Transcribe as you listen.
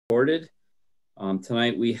Recorded.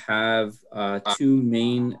 Tonight we have two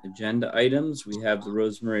main agenda items. We have the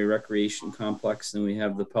Rosemary Recreation Complex and we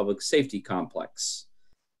have the Public Safety Complex.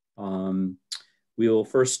 We will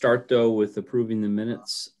first start though with approving the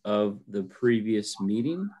minutes of the previous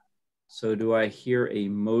meeting. So do I hear a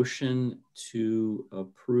motion to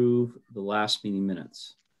approve the last meeting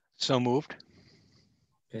minutes? So moved.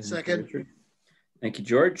 Okay, Second. Thank you,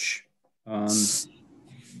 George.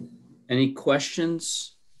 Any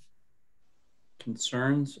questions?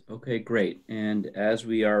 Concerns? Okay, great. And as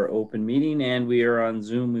we are open meeting and we are on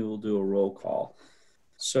Zoom, we will do a roll call.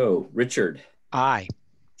 So, Richard. Aye.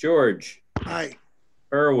 George. Aye.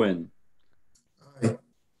 Irwin. Aye.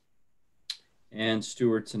 And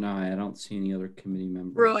Stewart's and I don't see any other committee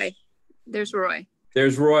members. Roy. There's Roy.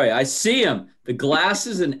 There's Roy. I see him. The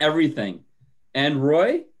glasses and everything. And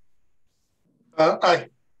Roy? Aye.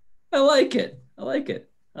 I like it. I like it.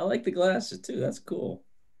 I like the glasses too. That's cool.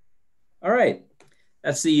 All right.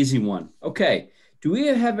 That's the easy one. Okay. Do we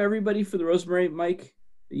have everybody for the Rosemary, Mike,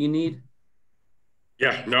 that you need?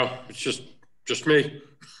 Yeah, no, it's just me.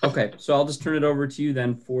 Okay. So I'll just turn it over to you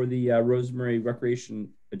then for the Rosemary Recreation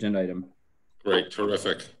agenda item. Great,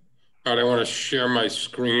 terrific. All right, I want to share my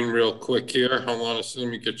screen real quick here. Hold on a second,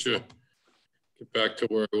 let me get back to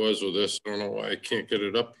where I was with this. I don't know why I can't get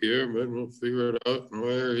it up here, but we'll figure it out.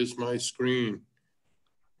 Where is my screen?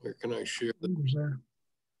 Where can I share this?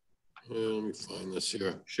 Let me find this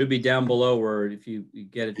here. Should be down below where if you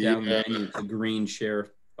get it down the menu, it's a green share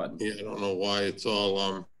button. Yeah, I don't know why it's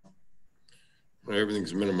all,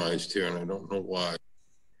 everything's minimized here and I don't know why.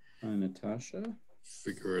 Hi, Natasha.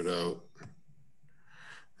 Figure it out.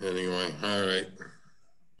 Anyway, all right.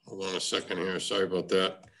 Hold on a second here. Sorry about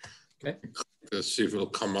that. Okay. Let's see if it'll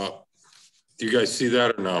come up. Do you guys see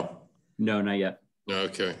that or no? No, not yet.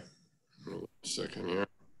 Okay. A second here.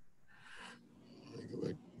 Go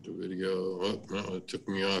back to video. Oh, no, it took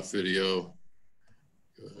me off video.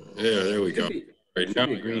 Yeah, there we go. Right now,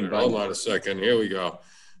 hold on a second. Here we go.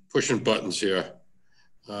 Pushing buttons here.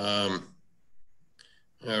 All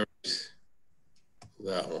right.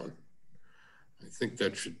 That one. I think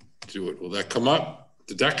that should do it. Will that come up?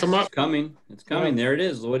 Did that come up? It's coming. It's coming. There it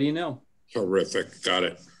is. What do you know? Terrific. Got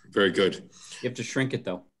it. Very good. You have to shrink it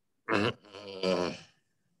though. Can I?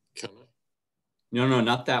 No,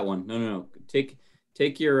 not that one. No. Take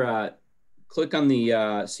your click on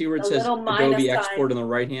the see where it says Adobe Export on the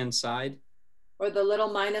right hand side, or the little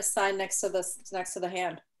minus sign next to the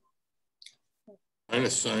hand.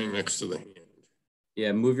 Minus sign next to the hand.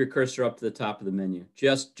 Yeah, move your cursor up to the top of the menu.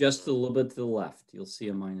 Just a little bit to the left. You'll see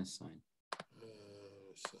a minus sign.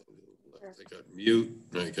 I got mute.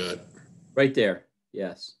 I got right there.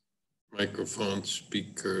 Yes. Microphone,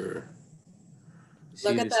 speaker.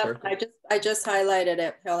 Look at that. Circle? I just highlighted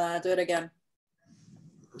it. Hold on, I'll do it again.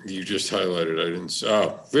 You just highlighted. I didn't.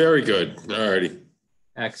 Oh, very good. All righty.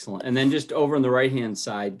 Excellent. And then just over on the right hand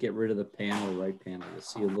side, get rid of the panel, right panel. You'll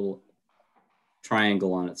see a little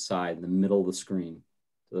triangle on its side in the middle of the screen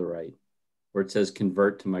to the right where it says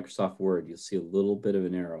convert to Microsoft Word. You'll see a little bit of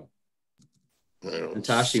an arrow.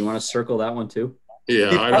 Natasha, you want to circle that one too?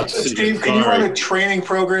 Yeah. I don't Steve, can you run a training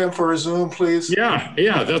program for a Zoom, please? Yeah,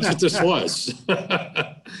 that's what this was.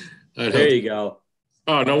 There you go.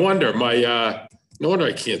 Oh, no wonder no wonder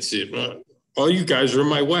I can't see it. All you guys are in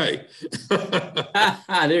my way.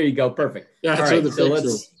 There you go. Perfect. That's all right, so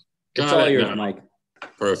it's all yours, Mike.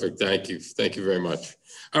 Perfect. Thank you. Thank you very much.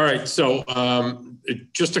 All right. So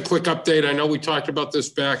just a quick update. I know we talked about this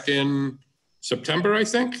back in September, I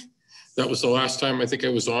think. That was the last time I think I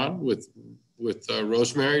was on with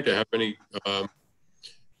Rosemary to have any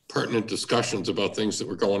pertinent discussions about things that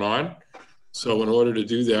were going on. So in order to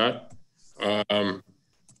do that,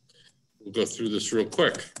 we'll go through this real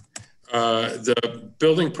quick. The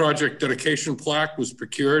building project dedication plaque was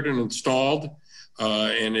procured and installed.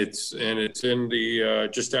 And it's in the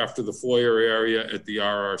just after the foyer area at the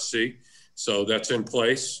RRC, so that's in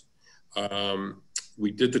place.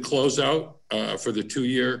 We did the closeout for the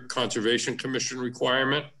 2-year Conservation Commission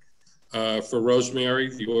requirement for Rosemary.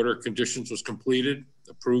 The order of conditions was completed,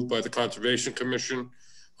 approved by the Conservation Commission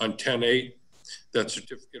on 10/8. That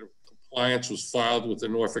certificate of compliance was filed with the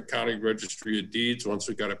Norfolk County Registry of Deeds once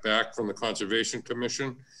we got it back from the Conservation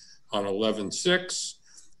Commission on 11/6.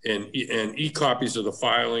 And e-copies of the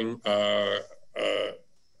filing of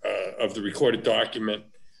the recorded document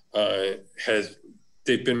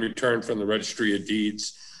they've been returned from the Registry of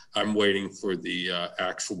Deeds. I'm waiting for the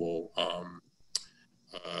actual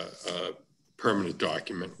permanent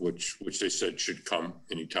document, which they said should come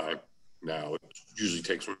anytime now. It usually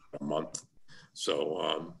takes a month.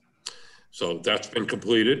 So that's been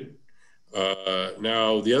completed.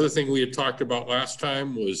 Now, the other thing we had talked about last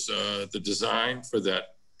time was the design for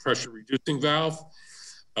that pressure reducing valve.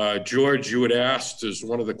 George, you had asked as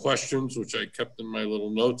one of the questions, which I kept in my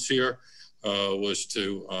little notes here, was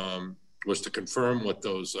to confirm what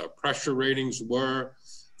those pressure ratings were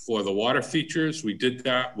for the water features. We did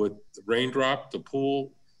that with the Raindrop, the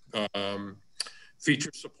pool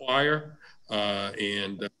feature supplier,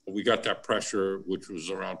 and we got that pressure, which was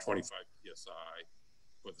around 25 PSI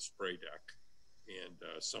for the spray deck and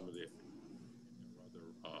some of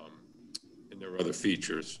their other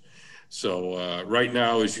features. So right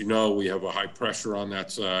now, as you know, we have a high pressure on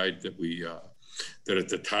that side that that at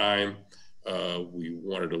the time we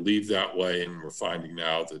wanted to leave that way, and we're finding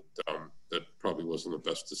now that that probably wasn't the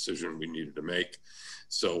best decision we needed to make.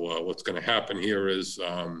 So what's going to happen here is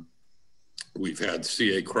we've had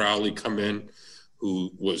C.A. Crowley come in,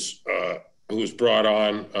 who was brought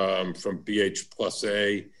on from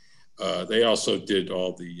BH+A. They also did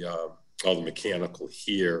all the mechanical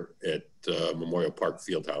here at Memorial Park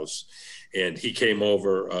Fieldhouse, and he came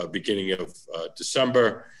over beginning of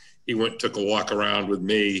December. He went and took a walk around with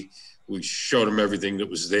me. We showed him everything that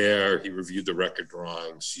was there. He reviewed the record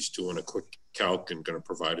drawings. He's doing a quick calc and going to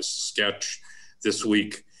provide us a sketch this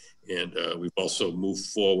week. And we've also moved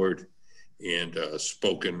forward and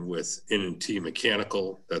spoken with N&T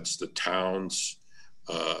Mechanical. That's the town's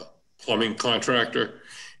plumbing contractor,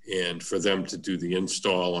 and for them to do the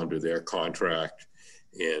install under their contract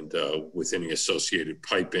and with any associated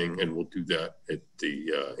piping. And we'll do that at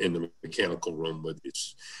in the mechanical room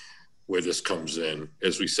where this comes in.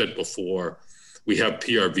 As we said before, we have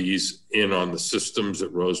PRVs in on the systems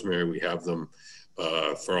at Rosemary. We have them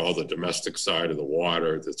for all the domestic side of the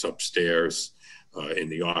water that's upstairs, in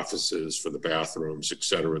the offices, for the bathrooms, et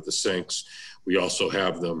cetera, the sinks. We also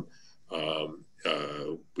have them,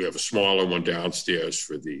 we have a smaller one downstairs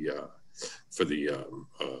for the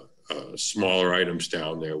smaller items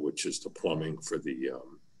down there, which is the plumbing for the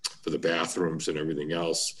bathrooms and everything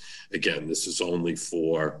else. Again, this is only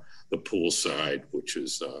for the pool side, which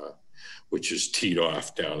is teed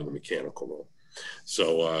off down in the mechanical room.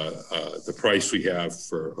 So the price we have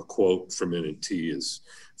for a quote from N&T is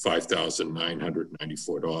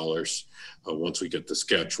 $5,994. Once we get the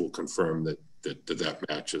sketch, we'll confirm that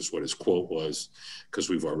matches what his quote was, because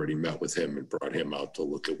we've already met with him and brought him out to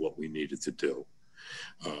look at what we needed to do.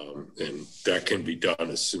 And that can be done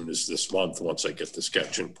as soon as this month, once I get the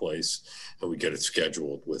sketch in place and we get it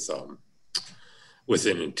scheduled with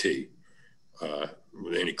N&T.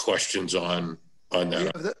 Any questions on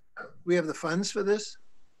that? We have the funds for this?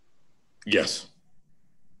 Yes.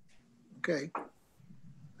 Okay.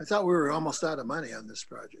 I thought we were almost out of money on this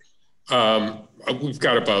project. We've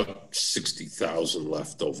got about 60,000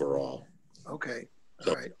 left overall. Okay. All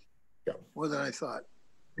So, right. yeah. More than I thought.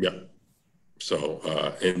 Yeah. So,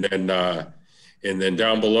 and then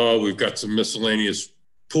down below, we've got some miscellaneous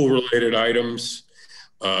pool-related items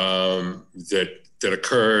that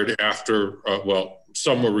occurred after. Well,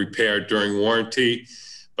 some were repaired during warranty,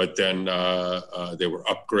 but then they were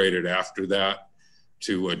upgraded after that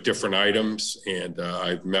to different items. And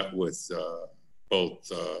I've met with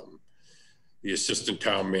both the assistant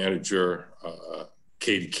town manager,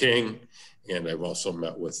 Katie King, and I've also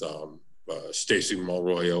met with Stacy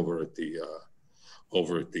Mulroy over at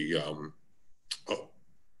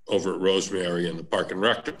Rosemary in the Park and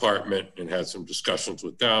Rec department, and had some discussions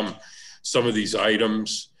with them. Some of these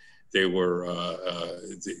items, they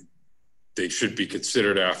should be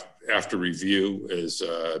considered after review as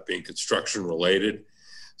being construction related.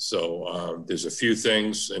 So there's a few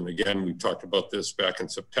things, and again, we talked about this back in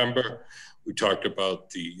September. We talked about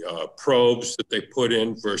the probes that they put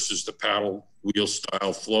in versus the paddle wheel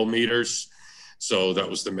style flow meters. So that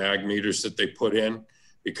was the mag meters that they put in,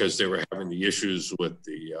 because they were having the issues with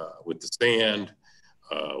the sand,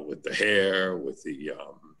 with the hair, with the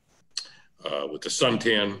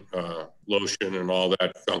suntan lotion and all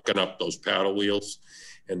that, dunking up those paddle wheels.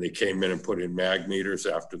 And they came in and put in mag meters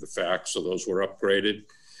after the fact, so those were upgraded.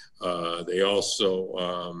 They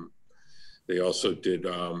also did,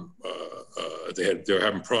 they were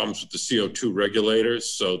having problems with the CO2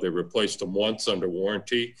 regulators, so they replaced them once under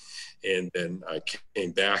warranty. And then I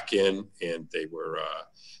came back in, and they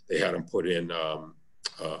had them put in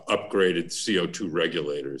upgraded CO2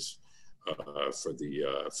 regulators for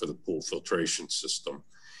the pool filtration system.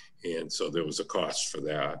 And so there was a cost for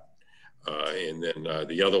that. And then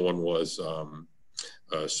the other one was some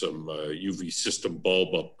UV system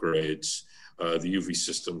bulb upgrades. The UV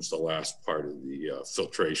system's the last part of the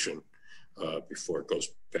filtration before it goes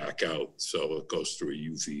back out. So it goes through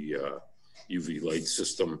a UV light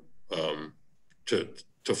system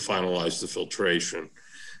to finalize the filtration.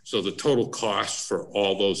 So the total cost for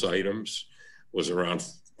all those items was around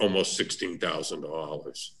almost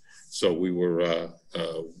 $16,000. So we were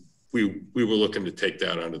looking to take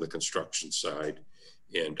that onto the construction side,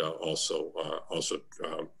 and also I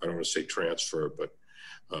don't want to say transfer, but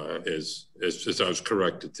as I was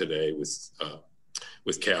corrected today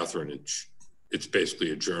with Catherine, it's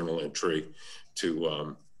basically a journal entry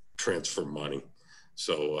to transfer money.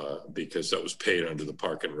 So because that was paid under the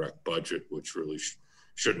Park and Rec budget, which really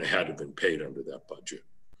shouldn't have had to been paid under that budget.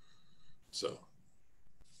 So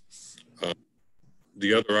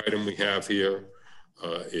the other item we have here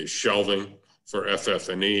is shelving for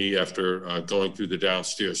FF&E after going through the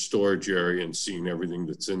downstairs storage area and seeing everything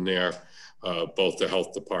that's in there, both the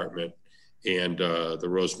health department and the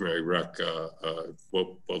Rosemary Rec,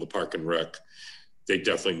 the Park and Rec. They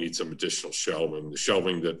definitely need some additional shelving. The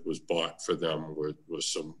shelving that was bought for them was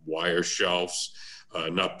some wire shelves,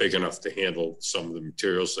 not big enough to handle some of the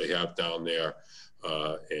materials they have down there.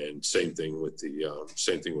 And same thing with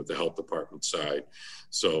the health department side.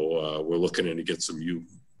 So we're looking to get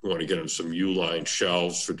we want to get them some U-line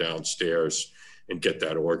shelves for downstairs and get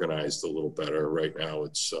that organized a little better. Right now,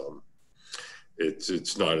 it's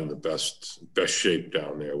not in the best shape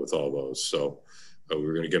down there with all those. So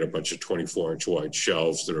we're going to get a bunch of 24-inch wide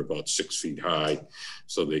shelves that are about 6 feet high,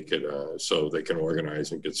 so they can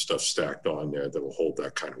organize and get stuff stacked on there that will hold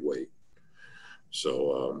that kind of weight.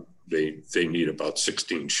 So they need about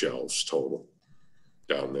 16 shelves total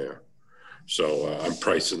down there. So I'm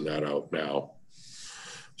pricing that out now.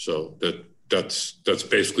 So that's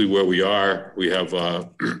basically where we are. We have for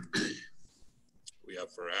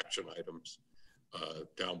action items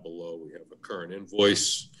down below. We have a current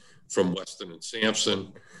invoice from Weston and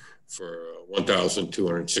Sampson for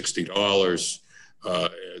 $1,260.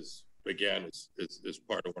 As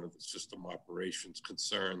part of one of the system operations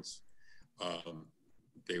concerns.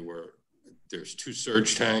 There's 2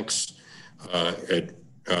 surge tanks.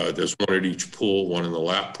 There's one at each pool, one in the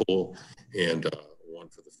lap pool, and one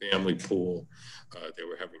for the family pool. They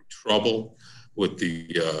were having trouble with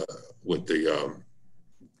the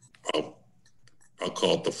I'll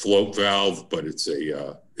call it the float valve, but it's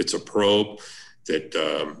a probe that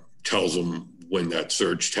tells them when that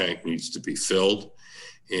surge tank needs to be filled.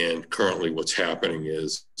 And currently what's happening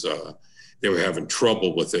is they were having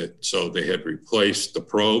trouble with it. So they had replaced the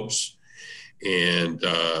probes, and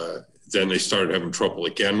then they started having trouble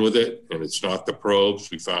again with it. And it's not the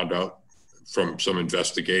probes. We found out from some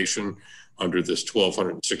investigation under this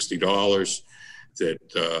 $1,260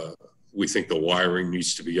 that we think the wiring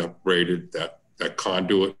needs to be upgraded. That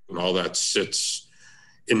conduit and all that sits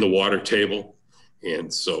in the water table.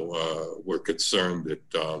 And so we're concerned that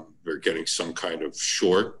they're getting some kind of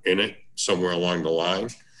short in it somewhere along the line.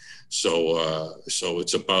 So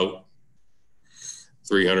it's about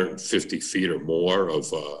 350 feet or more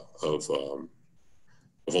of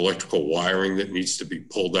electrical wiring that needs to be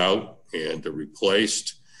pulled out and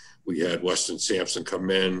replaced. We had Weston Sampson come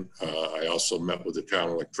in. I also met with the town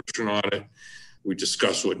electrician on it. We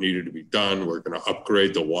discussed what needed to be done. We're going to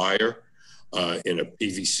upgrade the wire in a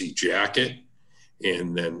PVC jacket,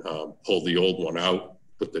 and then pull the old one out,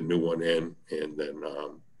 put the new one in, and then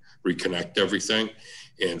reconnect everything.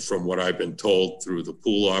 And from what I've been told through the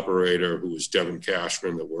pool operator, who is Devin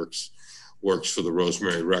Cashman, that works for the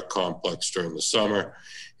Rosemary Rec Complex during the summer,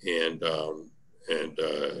 and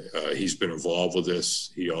he's been involved with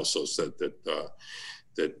this. He also said that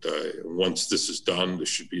once this is done, this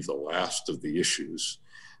should be the last of the issues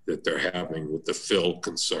that they're having with the fill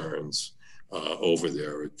concerns over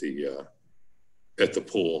there at the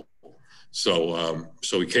pool. So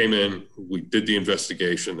we came in, we did the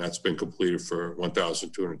investigation. That's been completed for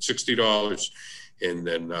 $1,260, and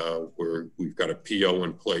then we've got a PO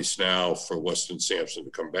in place now for Weston Sampson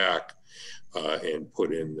to come back and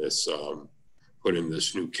put in this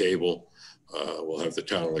new cable. We'll have the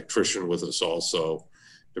town electrician with us also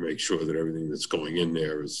to make sure that everything that's going in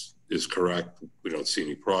there is correct. We don't see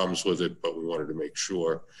any problems with it, but we wanted to make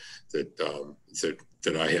sure that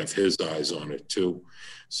that I have his eyes on it too.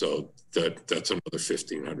 So that's another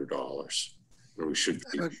 $1,500, and we should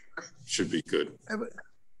be good. I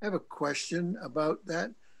have a question about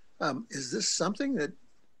that. Is this something that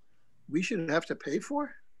we should have to pay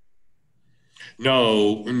for?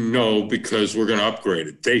 No, because we're going to upgrade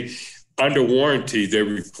it. They, under warranty, they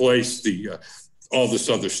replaced all this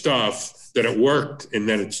other stuff that it worked, and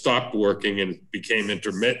then it stopped working and it became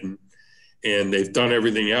intermittent, and they've done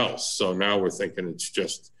everything else. So now we're thinking it's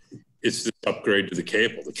this upgrade to the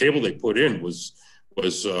cable. The cable they put in was what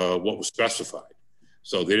was specified.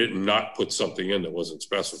 So they didn't not put something in that wasn't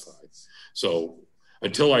specified. So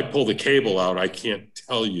until I pull the cable out, I can't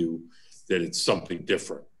tell you that it's something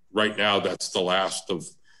different. Right now, that's the last of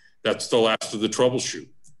the troubleshoot.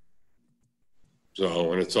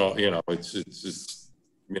 So, and it's all, you know, it's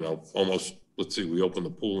you know, almost, let's see, we opened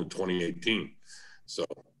the pool in 2018. So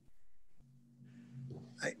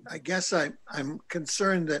I guess I'm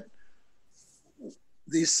concerned that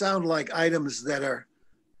these sound like items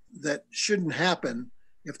that shouldn't happen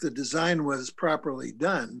if the design was properly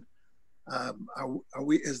done.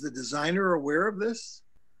 Is the designer aware of this?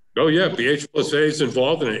 oh yeah, BHSA is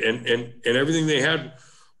involved in it, and everything they had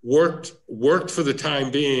worked for the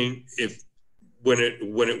time being. If when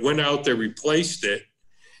it went out, they replaced it,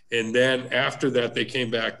 and then after that, they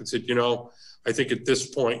came back and said, you know, I think at this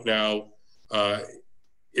point now,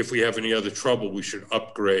 if we have any other trouble, we should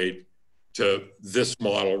upgrade to this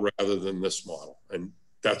model rather than this model. And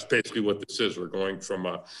that's basically what this is. We're going from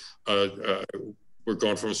a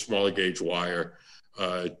smaller gauge wire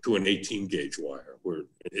to an 18 gauge wire, where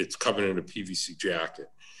it's covered in a PVC jacket.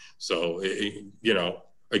 So, you know,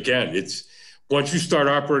 again, it's once you start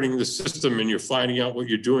operating the system and you're finding out what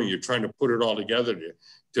you're doing, you're trying to put it all together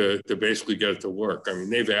to basically get it to work. I mean,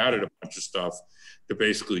 they've added a bunch of stuff to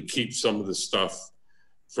basically keep some of the stuff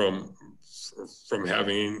from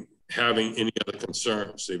having any other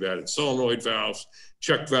concerns. They've added solenoid valves,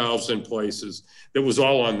 check valves in places. That was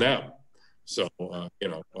all on them. So, you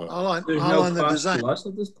know. All on the design. To us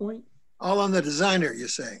at this point? All on the designer, you're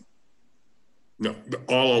saying? No,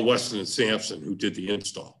 all on Weston and Sampson, who did the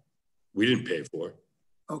install. We didn't pay for it.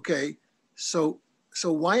 Okay, so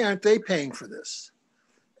why aren't they paying for this?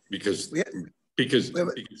 Because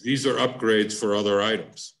these are upgrades for other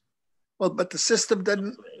items. Well, but the system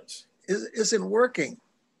isn't working.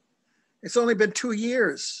 It's only been 2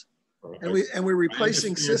 years, and we're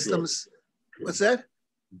replacing systems. George. What's that?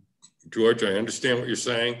 George, I understand what you're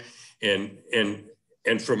saying,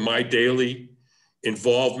 and from my daily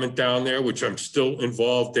involvement down there, which I'm still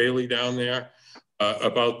involved daily down there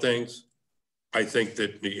about things, I think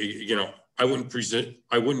that, you know, I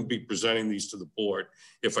wouldn't be presenting these to the board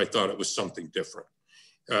if I thought it was something different.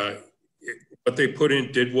 What they put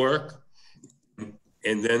in did work.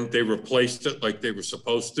 And then they replaced it like they were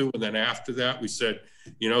supposed to. And then after that, we said,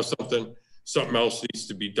 you know, something else needs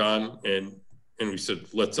to be done. And we said,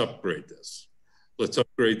 let's upgrade this. Let's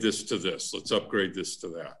upgrade this to this. Let's upgrade this to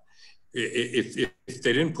that. If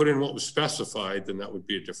they didn't put in what was specified, then that would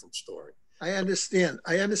be a different story. I understand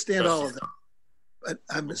all of that. But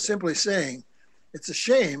I'm simply saying it's a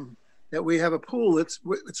shame that we have a pool it's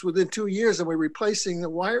within 2 years and we're replacing the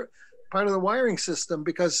part of the wiring system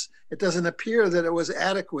because it doesn't appear that it was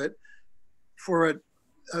adequate for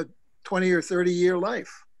a 20 or 30 year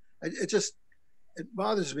life. It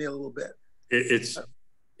bothers me a little bit. It's a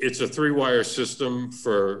 3-wire system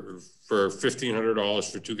for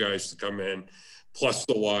 $1,500 for 2 guys to come in, plus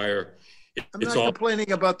the wire. I'm not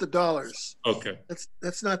complaining about the dollars. Okay.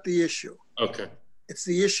 That's not the issue. Okay. It's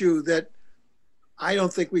the issue that I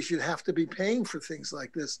don't think we should have to be paying for things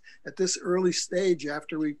like this at this early stage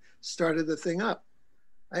after we started the thing up.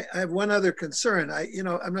 I have one other concern.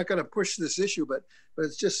 I'm not going to push this issue, but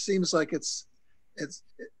it just seems like there's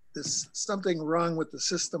something wrong with the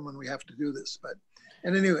system when we have to do this.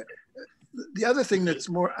 And anyway, the other thing that's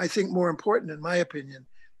more important in my opinion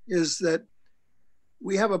is that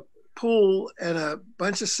we have a pool and a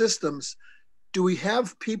bunch of systems. Do we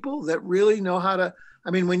have people that really know how to?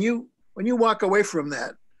 I mean, when you walk away from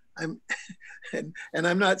that, I'm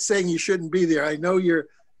not saying you shouldn't be there. I know you're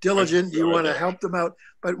diligent. You want to help them out.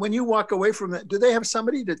 But when you walk away from that, do they have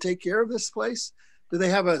somebody to take care of this place? Do they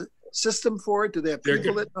have a system for it? Do they have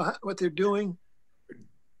people that know what they're doing?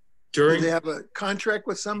 Do they have a contract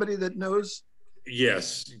with somebody that knows?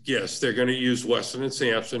 Yes. They're going to use Weston and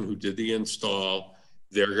Sampson, who did the install.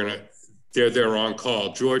 They're on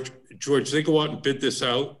call. George, they go out and bid this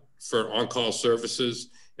out for on-call services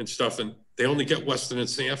and stuff, and they only get Weston and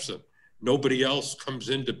Sampson. Nobody else comes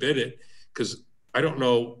in to bid it because I don't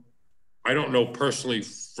know personally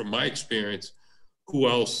from my experience who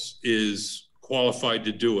else is qualified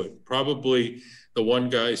to do it. Probably the one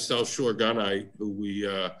guy, South Shore Gunite, who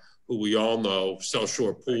we all know, South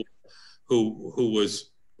Shore Pool, who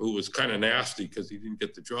was kind of nasty because he didn't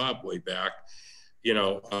get the job way back, you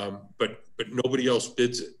know. But nobody else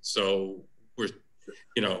bids it. So we're,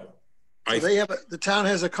 you know, so the town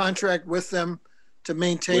has a contract with them to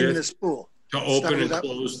maintain this pool. To open and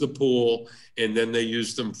close the pool, and then they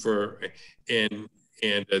use them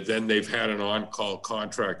and then they've had an on-call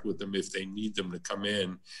contract with them if they need them to come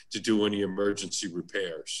in to do any emergency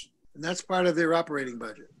repairs. And that's part of their operating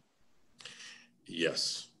budget.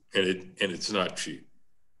 Yes, and it's not cheap.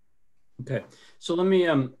 Okay, so let me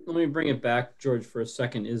bring it back, George, for a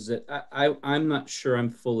second. Is that I'm not sure I'm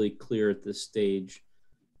fully clear at this stage.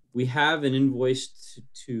 We have an invoice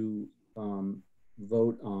to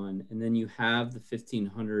vote on, and then you have the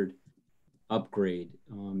 1,500 upgrade.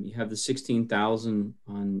 You have the 16,000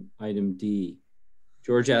 on item D.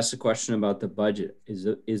 George asked a question about the budget.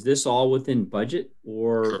 Is this all within budget,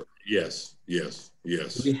 or Yes. do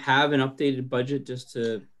we have an updated budget just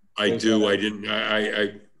to? I do. I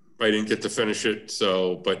didn't get to finish it.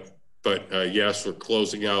 So, but yes, we're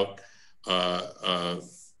closing out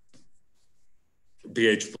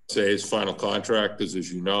BH+A's final contract, because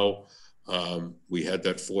as you know, we had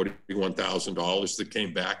that $41,000 that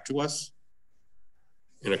came back to us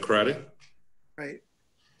in a credit, Right.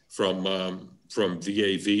 from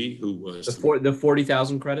VAV, who was The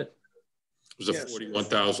 40,000 credit. It was a Yes.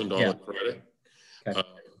 $41,000 credit. Okay.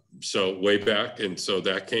 So way back, and so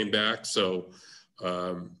that came back. So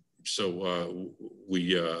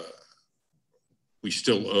we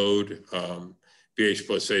still owed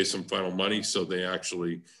BH+A some final money. So they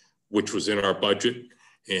actually, which was in our budget,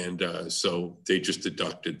 and so they just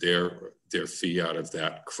deducted their fee out of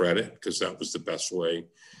that credit, because that was the best way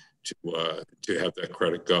to have that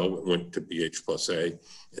credit go. It went to BH+A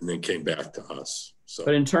and then came back to us. So,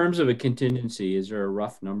 But in terms of a contingency, is there a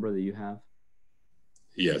rough number that you have?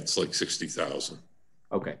 yeah, it's like 60,000.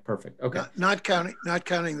 Okay, perfect. Okay. Not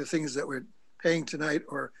counting the things that we're paying tonight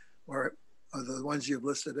or the ones you've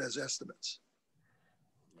listed as estimates.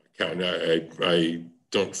 I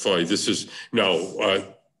don't follow. This is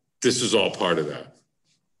all part of that.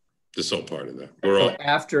 This is all part of that. So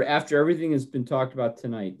after everything has been talked about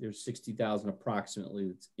tonight, there's 60,000 approximately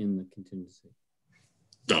that's in the contingency.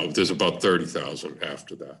 No, there's about 30,000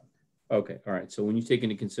 after that. Okay, all right. So when you take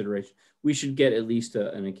into consideration, we should get at least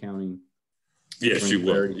an accounting. Yes, you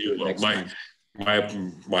will. You will.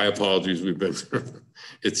 My apologies. We've been.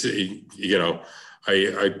 It's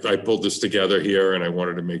I pulled this together here, and I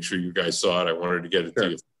wanted to make sure you guys saw it. I wanted to get it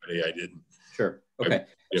to you Friday. I didn't. Sure. Okay.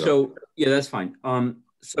 So yeah, that's fine.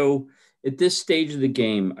 So at this stage of the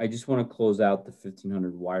game, I just want to close out the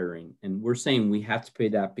 1,500 wiring, and we're saying we have to pay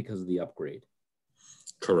that because of the upgrade.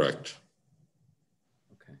 Correct.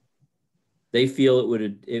 Okay. They feel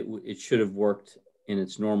it should have worked in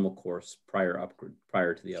its normal course prior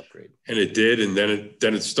to the upgrade. And it did, and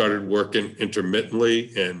then it started working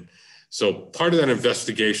intermittently. And so part of that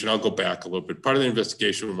investigation, I'll go back a little bit. Part of the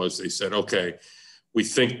investigation was they said, okay, we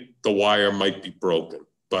think the wire might be broken,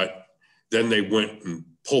 but then they went and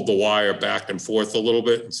pulled the wire back and forth a little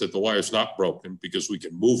bit and said the wire's not broken because we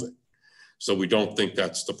can move it. So we don't think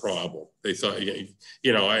that's the problem. They thought,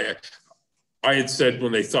 I had said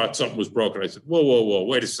when they thought something was broken, I said, whoa,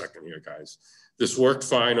 wait a second here, guys. This worked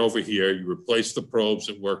fine over here. You replaced the probes,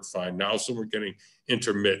 it worked fine. Now some are getting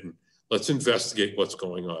intermittent. Let's investigate what's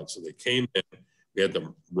going on. So they came in, we had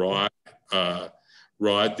them rod the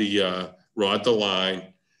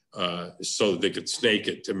line so that they could snake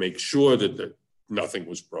it to make sure that nothing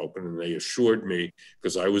was broken. And they assured me,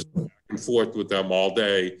 because I was back and forth with them all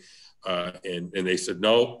day, and they said,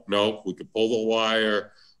 no, we could pull the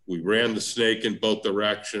wire. We ran the snake in both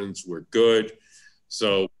directions. We're good.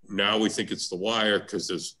 So now we think it's the wire because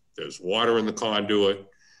there's water in the conduit,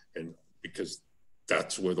 and because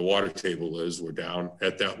that's where the water table is, we're down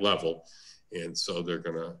at that level. And so they're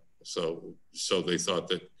gonna, so they thought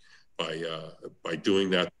that by doing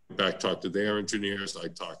that, back talk to their engineers, I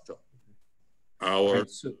talked to our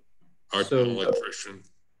electrician.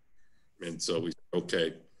 And so we said,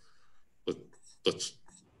 okay, let's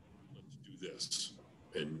do this,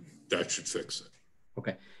 and that should fix it.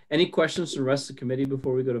 Okay. Any questions from the rest of the committee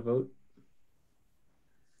before we go to vote?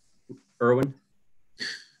 Erwin?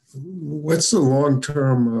 What's the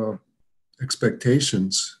long-term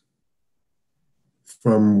expectations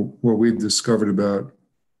from what we've discovered about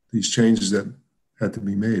these changes that had to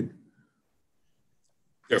be made?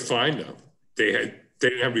 They're fine now. They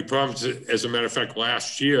didn't have any problems. As a matter of fact,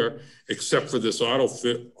 last year, except for this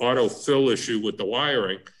autofill issue with the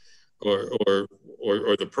wiring or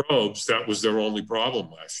the probes, that was their only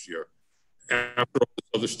problem last year. After all this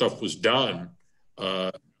other stuff was done,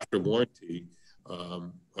 after warranty,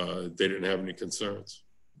 they didn't have any concerns.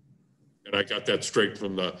 And I got that straight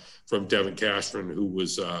from Devin Castron, who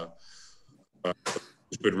was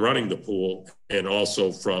who's been running the pool, and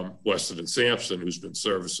also from Weston and Sampson, who's been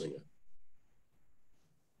servicing it.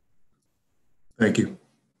 Thank you.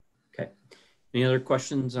 Okay. Any other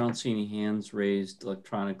questions? I don't see any hands raised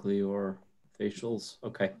electronically or facials.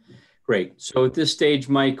 Okay, great. So at this stage,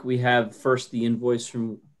 Mike, we have first the invoice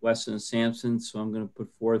from Weston and Sampson. So I'm going to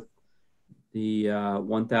put forth the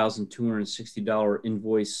 $1,260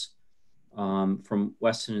 invoice from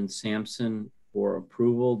Weston and Sampson for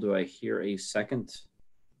approval. Do I hear a second?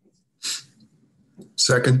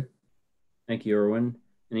 Second. Thank you, Erwin.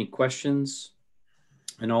 Any questions?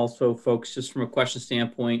 And also, folks, just from a question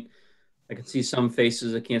standpoint, I can see some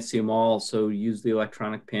faces. I can't see them all, so use the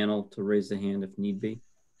electronic panel to raise the hand if need be.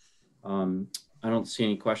 I don't see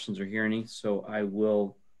any questions or hear any, so I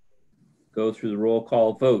will go through the roll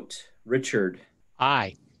call vote. Richard.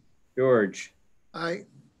 Aye. George. Aye.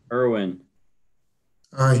 Erwin.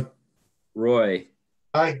 Aye. Roy.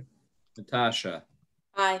 Aye. Natasha.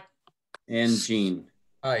 Aye. And Jean.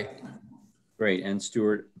 Aye. Great. And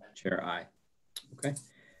Stuart, chair aye. Okay.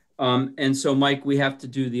 And so, Mike, we have to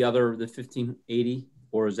do the 1580,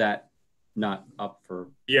 or is that not up for?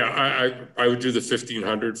 Yeah, I would do the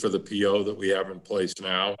 1,500 for the PO that we have in place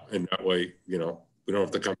now. And that way, you know, we don't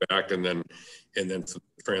have to come back and then for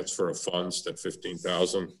the transfer of funds, that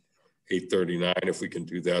 15,839. If we can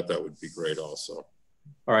do that, that would be great also.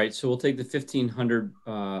 All right. So we'll take the 1,500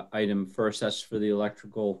 item first. That's for the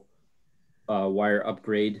electrical wire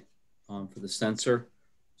upgrade for the sensor.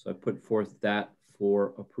 So I put forth that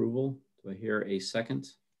for approval. Do I hear a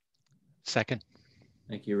second? Second.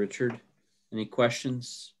 Thank you, Richard. Any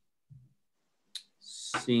questions?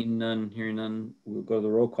 Seeing none, hearing none, we'll go to the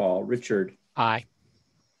roll call. Richard. Aye.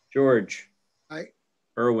 George. Aye.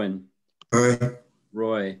 Erwin. Aye.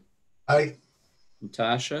 Roy. Aye.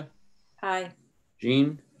 Natasha. Aye.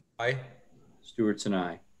 Jean. Aye. Stewart's an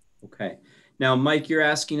aye. Okay. Now, Mike, you're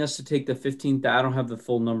asking us to take the 15th. I don't have the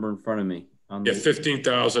full number in front of me. Yeah,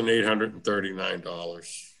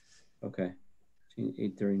 $15,839. Okay.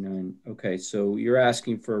 839. Okay, so you're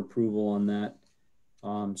asking for approval on that.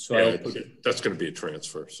 So Yeah, that's going to be a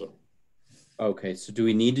transfer. So. Okay, so do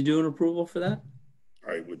we need to do an approval for that?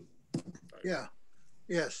 I would. Yeah.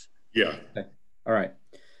 Yes. Yeah. Okay. All right.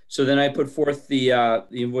 So then I put forth the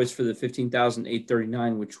invoice for the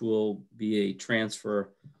 15,839, which will be a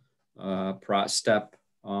transfer step.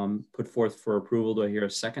 Put forth for approval. Do I hear a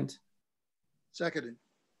second? Seconded.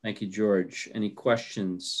 Thank you, George. Any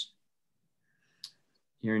questions?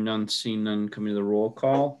 Hearing none, seeing none, coming to the roll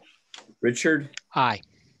call. Richard. Aye.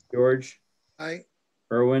 George. Aye.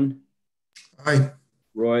 Erwin. Aye.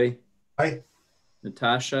 Roy. Aye.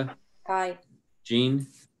 Natasha. Aye. Jean.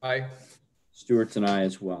 Aye. Stewart's an aye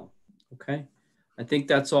as well. Okay. I think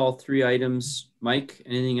that's all three items. Mike,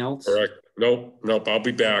 anything else? Correct. Nope. I'll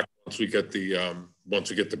be back once we get the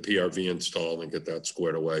PRV installed and get that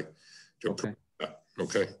squared away. Okay.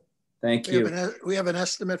 Okay. Thank you. We have an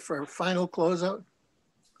estimate for final closeout?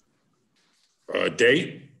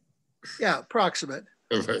 Date? Yeah, approximate.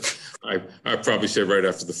 I'd probably say right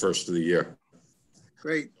after the first of the year.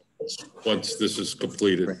 Great. Once this is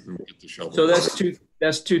completed. Right. And we'll get the shovel. So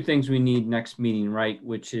that's two things we need next meeting, right?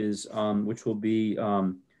 Which will be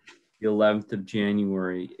the 11th of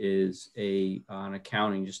January is an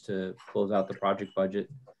accounting just to close out the project budget.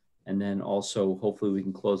 And then also hopefully we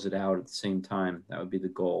can close it out at the same time. That would be the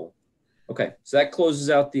goal. Okay, so that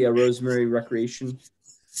closes out the Rosemary Recreation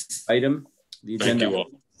item. The agenda. Thank you all.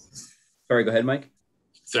 Sorry, go ahead, Mike.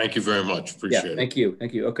 Thank you very much. Appreciate it. Thank you.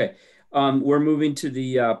 Okay. We're moving to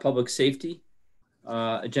the public safety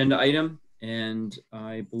agenda item, and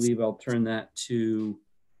I believe I'll turn that to,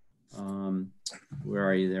 where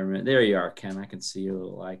are you there? There you are, Ken. I can see your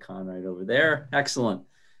little icon right over there. Excellent.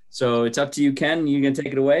 So it's up to you, Ken. You can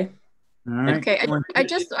take it away. All right. Okay, I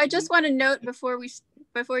just want to note before you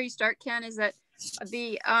start, Ken, is that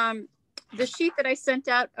the sheet that I sent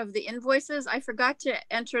out of the invoices, I forgot to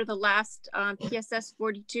enter the last PSS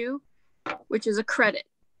 42, which is a credit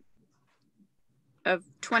of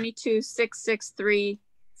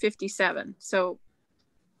 22,663.57. So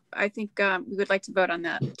I think we would like to vote on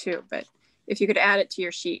that too, but if you could add it to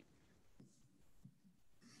your sheet.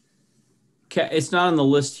 It's not on the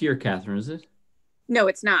list here, Catherine, is it? No,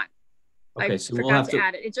 it's not. Okay, I so forgot we'll have to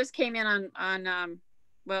add it. It just came in it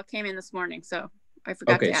came in this morning, so I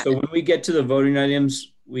forgot to add so it. when we get to the voting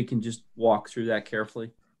items, we can just walk through that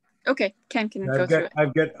carefully. Okay, Ken can go through it.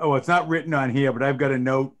 It's not written on here, but I've got a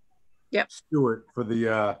note. Yep. Stuart for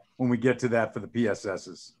the when we get to that for the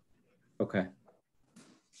PSSs. Okay.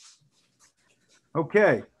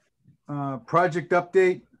 Okay. Project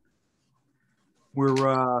update.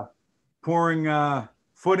 We're pouring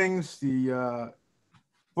footings. The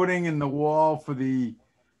footing in the wall for the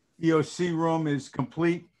EOC room is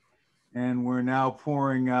complete, and we're now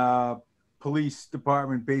pouring police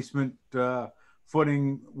department basement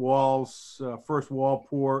footing walls. First wall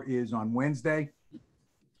pour is on Wednesday.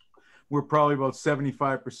 We're probably about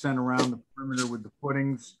 75% around the perimeter with the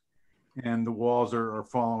footings, and the walls are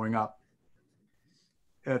following up.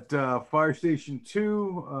 At Fire Station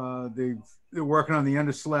 2, they're working on the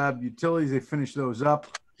underslab utilities. They finished those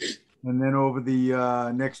up. And then over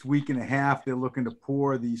the next week and a half, they're looking to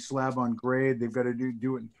pour the slab on grade. They've got to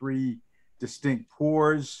do it in 3 distinct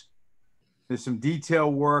pours. There's some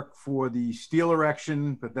detail work for the steel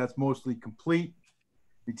erection, but that's mostly complete.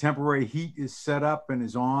 The temporary heat is set up and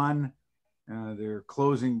is on. They're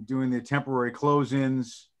doing their temporary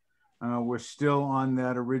close-ins. We're still on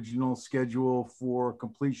that original schedule for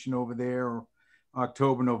completion over there,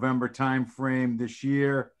 October, November timeframe this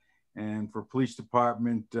year, and for police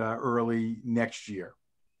department early next year.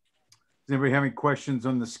 Does anybody have any questions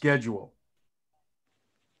on the schedule?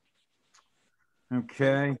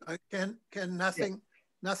 Okay. Can nothing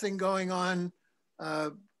going on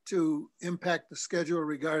to impact the schedule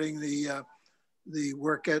regarding the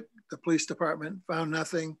work at the police department? Found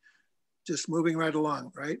nothing, just moving right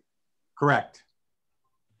along, right? Correct.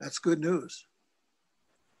 That's good news.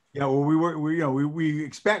 Yeah, well, we were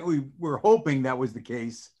hoping that was the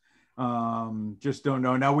case. Just don't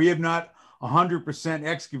know. Now we have not 100%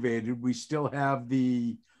 excavated. We still have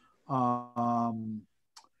the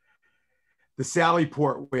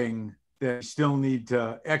Sallyport wing that we still need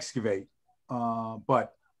to excavate.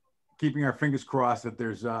 But keeping our fingers crossed that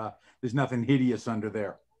there's nothing hideous under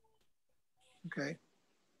there. Okay.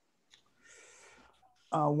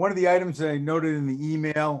 One of the items I noted in the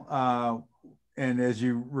email, and as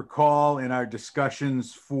you recall in our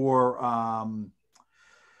discussions for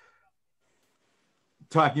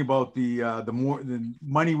talking about the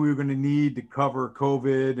money we were going to need to cover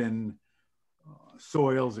COVID and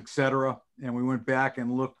soils, et cetera, and we went back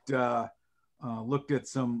and looked at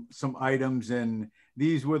some items, and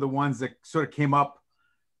these were the ones that sort of came up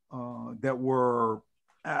that were,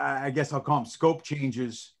 I guess I'll call them scope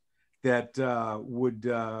changes that would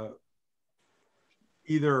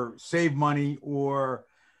either save money or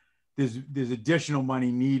there's additional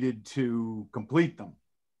money needed to complete them.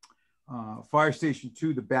 Fire Station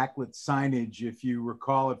 2, the backlit signage, if you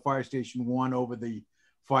recall at Fire Station 1 over the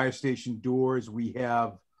fire station doors, we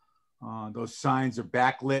have those signs are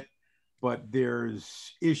backlit, but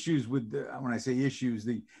there's issues with when I say issues,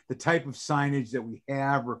 the type of signage that we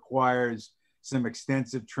have requires some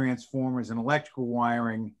extensive transformers and electrical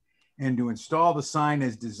wiring, and to install the sign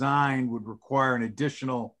as designed would require an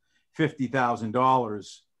additional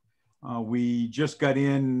 $50,000. We just got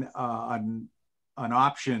in an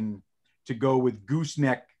option to go with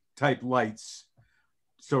gooseneck type lights.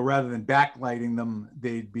 So rather than backlighting them,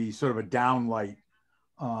 they'd be sort of a downlight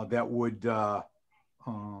that would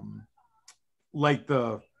light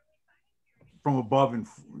the sign from above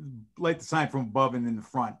and in the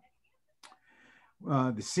front.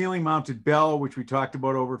 The ceiling mounted bell, which we talked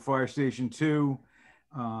about over at Fire Station 2,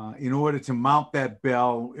 in order to mount that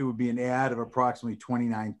bell, it would be an add of approximately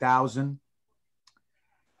 $29,000.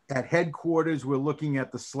 At headquarters, we're looking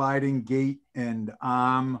at the sliding gate and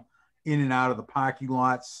arm in and out of the parking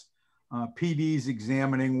lots. PD's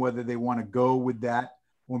examining whether they want to go with that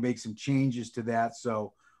or make some changes to that.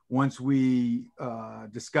 So once we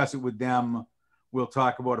discuss it with them, we'll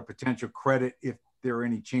talk about a potential credit if there are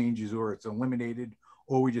any changes or it's eliminated,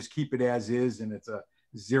 or we just keep it as is and it's a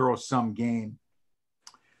zero-sum game.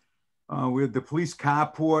 With the police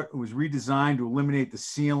carport, it was redesigned to eliminate the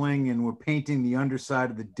ceiling, and we're painting the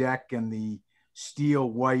underside of the deck and the steel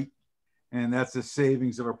white, and that's a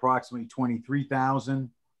savings of approximately $23,000.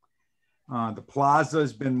 The plaza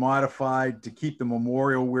has been modified to keep the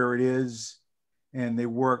memorial where it is, and they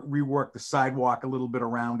rework the sidewalk a little bit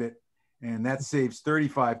around it, and that saves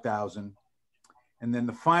 $35,000. And then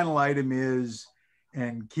the final item is,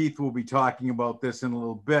 and Keith will be talking about this in a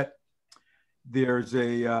little bit, there's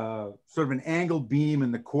a sort of an angled beam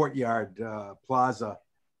in the courtyard plaza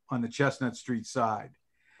on the Chestnut Street side.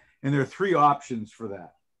 And there are 3 options for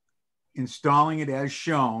that. Installing it as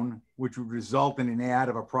shown, which would result in an add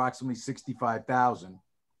of approximately $65,000.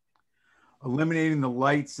 Eliminating the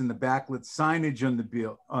lights and the backlit signage on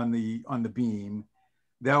the beam,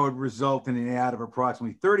 that would result in an add of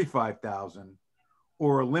approximately $35,000.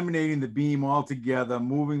 Or eliminating the beam altogether,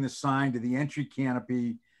 moving the sign to the entry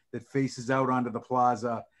canopy that faces out onto the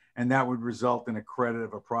plaza, and that would result in a credit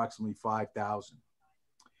of approximately $5,000.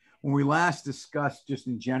 When we last discussed, just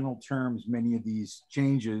in general terms, many of these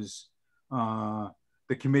changes, the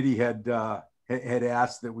committee had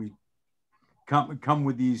asked that we come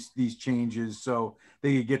with these changes so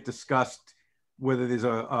they could get discussed whether there's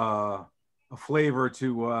a flavor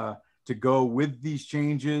to go with these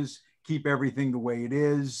changes, keep everything the way it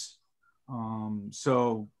is.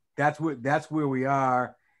 So that's where we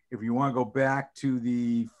are. If you want to go back to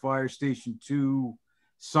the Fire Station 2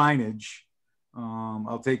 signage,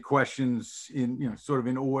 I'll take questions in, sort of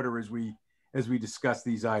in order as we discuss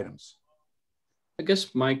these items. I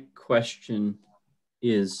guess my question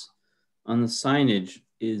is on the signage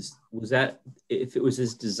was that, if it was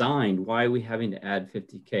as designed, why are we having to add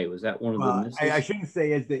 50K? Was that one of the misses? I shouldn't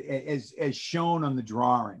say as shown on the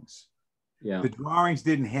drawings. Yeah. The drawings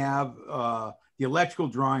didn't have, the electrical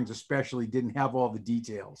drawings especially didn't have all the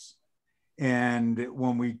details. And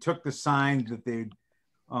when we took the signs that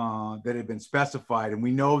that had been specified, and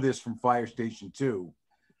we know this from Fire Station 2,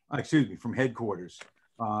 from headquarters,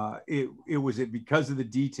 it was because of the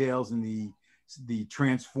details and the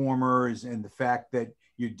transformers and the fact that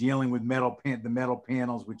you're dealing with the metal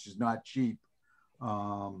panels, which is not cheap.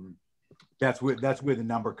 That's where the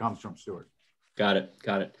number comes from, Stuart. Got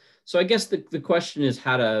it. So I guess the question is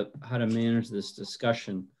how to manage this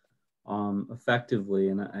discussion effectively,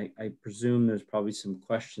 and I presume there's probably some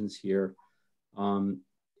questions here.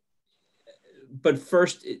 But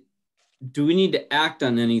first, do we need to act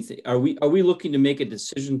on anything? Are we looking to make a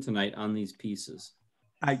decision tonight on these pieces?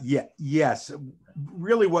 Yes.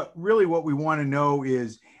 Really what we want to know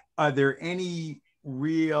is, are there any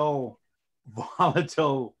real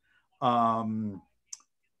volatile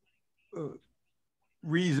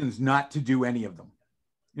reasons not to do any of them?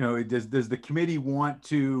 Does the committee want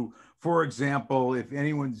to, for example, if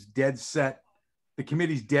anyone's the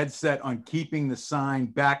committee's dead set on keeping the sign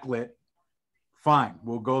backlit, fine,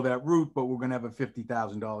 we'll go that route, but we're going to have a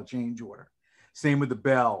 $50,000 change order. Same with the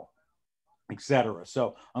bell, etc.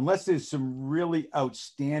 So unless there's some really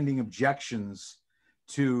outstanding objections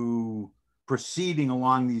to proceeding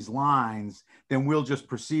along these lines, then we'll just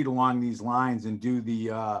proceed along these lines and do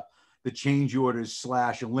the change orders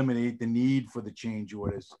 / eliminate the need for the change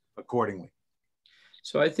orders accordingly.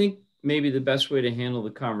 So I think maybe the best way to handle the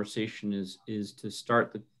conversation is to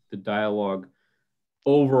start the dialogue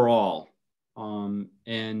overall.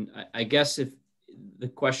 And I guess if the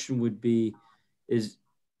question would be, is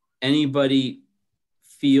anybody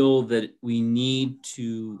feel that we need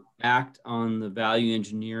to act on the value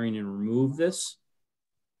engineering and remove this?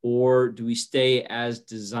 Or do we stay as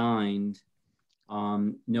designed,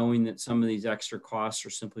 knowing that some of these extra costs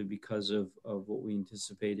are simply because of what we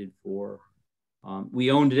anticipated for,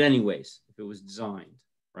 we owned it anyways, if it was designed,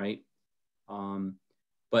 right?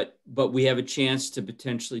 But we have a chance to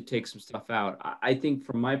potentially take some stuff out. I think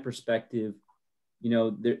from my perspective,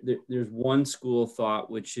 there's one school of thought,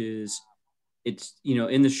 which is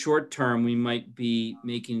in the short term, we might be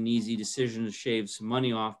making an easy decision to shave some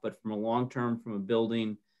money off, but from a long term, from a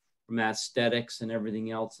building, from aesthetics and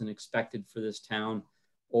everything else and expected for this town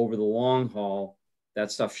over the long haul,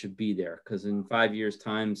 that stuff should be there. Because in 5 years'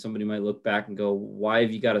 time, somebody might look back and go, why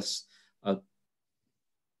have you got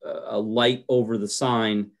a light over the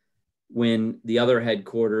sign when the other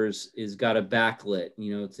headquarters is got a backlit?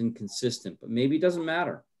 It's inconsistent, but maybe it doesn't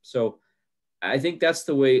matter. So I think that's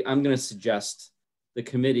the way I'm going to suggest the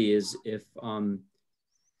committee is, if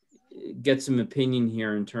get some opinion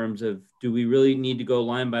here in terms of, do we really need to go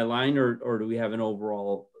line by line, or do we have an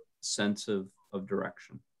overall sense of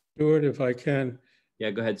direction? Stuart, if I can.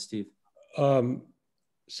 Yeah, go ahead, Steve.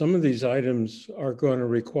 Some of these items are going to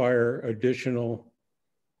require additional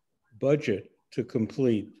budget to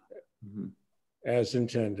complete as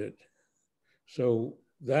intended. So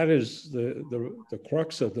that is the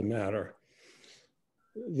crux of the matter.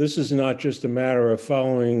 This is not just a matter of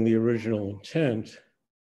following the original intent.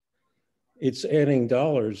 It's adding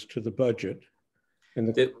dollars to the budget.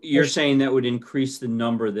 And you're saying that would increase the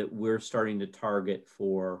number that we're starting to target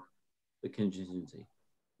for the contingency.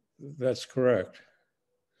 That's correct.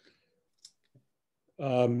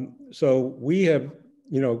 So we have,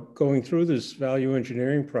 going through this value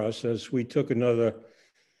engineering process, we took another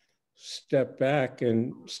step back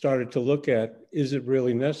and started to look at, is it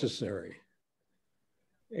really necessary?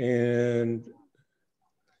 And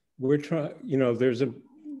we're trying, there's a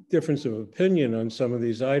difference of opinion on some of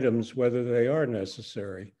these items, whether they are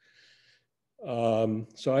necessary. So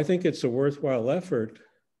I think it's a worthwhile effort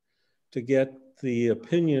to get the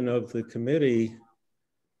opinion of the committee.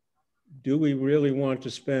 Do we really want to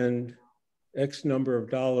spend X number of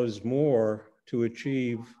dollars more to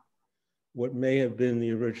achieve what may have been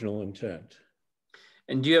the original intent?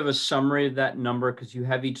 And do you have a summary of that number? Because you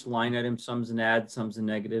have each line item, some's an add, some's a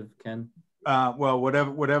negative, Ken? Well,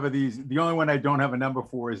 whatever these, the only one I don't have a number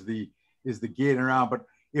for is the gate around. But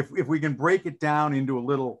if we can break it down into a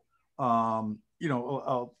little,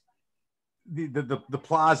 the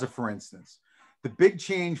plaza, for instance, the big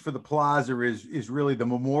change for the plaza is really the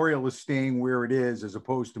memorial is staying where it is as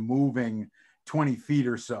opposed to moving 20 feet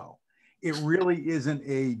or so. it really isn't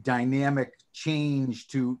a dynamic change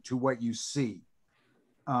to what you see.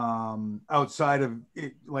 Outside of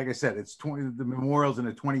it, like I said, it's 20, the memorial's in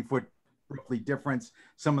a 20-foot roughly difference.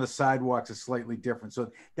 Some of the sidewalks are slightly different.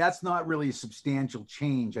 So that's not really a substantial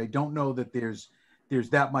change. I don't know that there's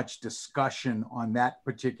that much discussion on that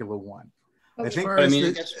particular one. I think, but I mean,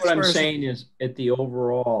 I guess what I'm saying is at the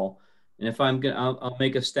overall, and if I'm gonna, I'll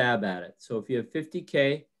make a stab at it. So if you have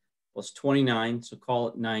 50K plus 29, so call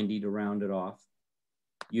it 90 to round it off.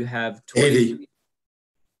 You have 20.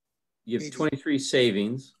 You have 23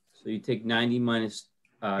 savings, so you take 90 minus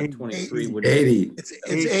 23. 80. It's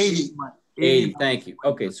 80. 80. Thank you.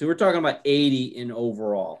 Okay, so we're talking about 80 in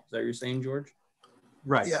overall. Is that what you're saying, George?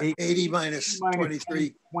 right. Yeah, 80 minus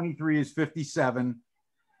 23. 23 is 57.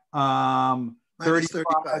 Minus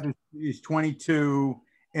 35 is 22.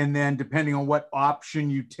 And then depending on what option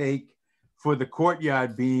you take for the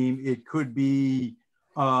courtyard beam, it could be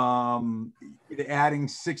either adding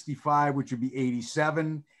 65, which would be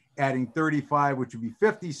 87, adding 35, which would be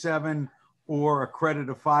 57, or a credit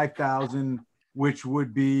of 5,000, which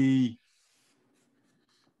would be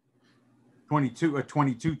a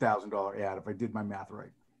 $22,000 ad, if I did my math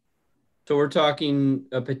right. So we're talking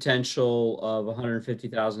a potential of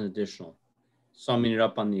 150,000 additional, summing it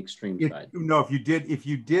up on the extreme side. No, if you did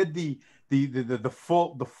the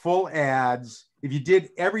full ads, if you did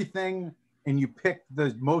everything and you picked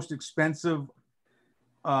the most expensive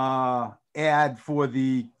ad for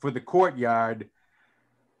the courtyard,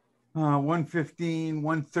 115,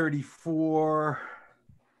 134,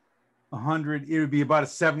 100, it would be about a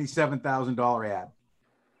 $77,000 ad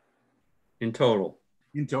In total.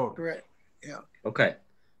 Correct. Yeah. Okay.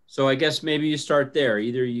 So I guess maybe you start there.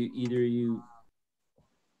 Either you,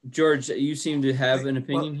 George, you seem to have an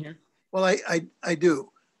opinion here. Well, I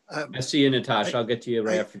do. I see you, Natasha. I'll get to you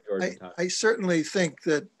right after George. I certainly think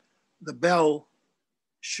that the bell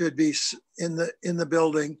should be in the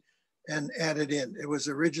building and added in. It was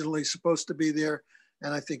originally supposed to be there,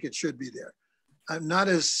 and I think it should be there. I'm not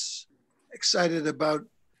as excited about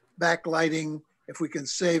backlighting. If we can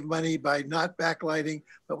save money by not backlighting,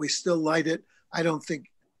 but we still light it, I don't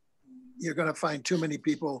think you're going to find too many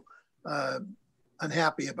people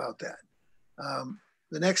unhappy about that.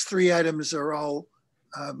 The next three items are all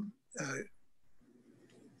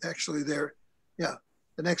actually the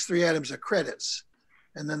next three items are credits.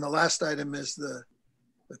 And then the last item is the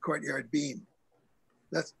courtyard beam.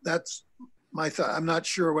 That's my thought. I'm not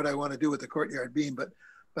sure what I want to do with the courtyard beam,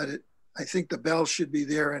 but I think the bell should be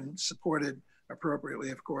there and supported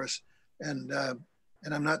appropriately, of course. And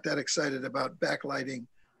I'm not that excited about backlighting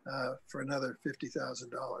for another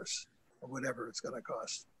 $50,000 or whatever it's going to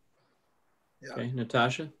cost. Yeah. Okay,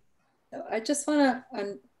 Natasha. I just want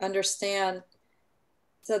to understand.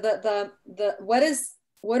 So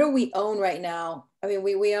what do we own right now? I mean,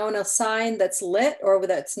 we own a sign that's lit or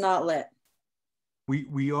that's not lit.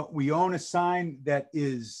 We own a sign that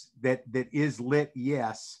is lit,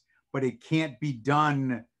 yes, but it can't be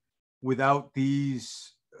done without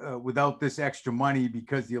this extra money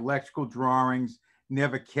because the electrical drawings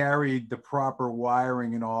never carried the proper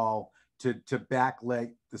wiring and all to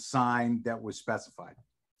backlight the sign that was specified.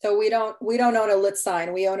 So we don't own a lit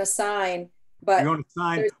sign. We own a sign, but we own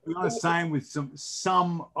a sign with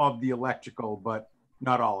some of the electrical, but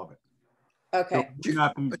not all of it. Okay.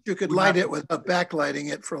 So but you could light it without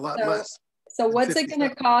backlighting it for a lot less. So what's it going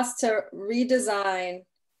to cost to redesign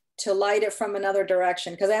to light it from another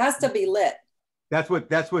direction? Because it has to be lit. That's what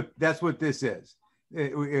this is.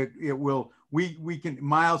 It will. We can.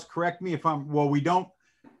 Miles, correct me if I'm. Well, we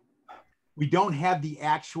don't have the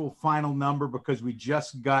actual final number because we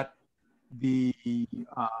just got the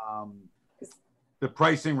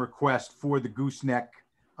pricing request for the gooseneck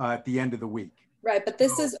at the end of the week. Right, but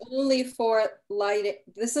this is only for lighting.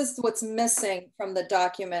 This is what's missing from the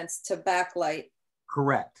documents to backlight.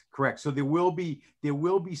 Correct. So there will be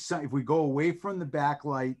some, if we go away from the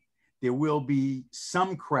backlight, there will be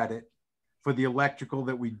some credit for the electrical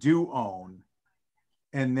that we do own.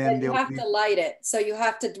 And then you have to light it. So you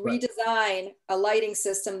have to redesign a lighting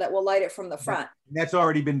system that will light it from the front. That's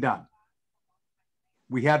already been done.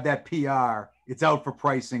 We have that PR. It's out for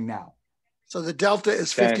pricing now. So the delta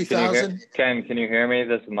is 50,000. Ken, can you hear me?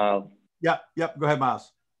 This is Miles. Yep. Go ahead,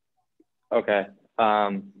 Miles. Okay.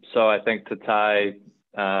 So I think to tie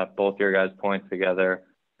both your guys' points together,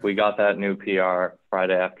 we got that new PR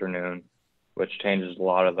Friday afternoon, which changes a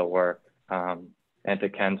lot of the work. And to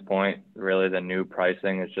Ken's point, really the new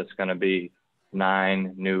pricing is just going to be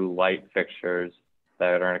 9 new light fixtures that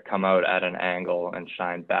are going to come out at an angle and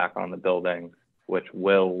shine back on the building, which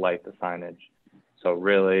will light the signage. So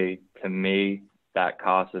really, to me, that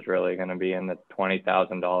cost is really going to be in the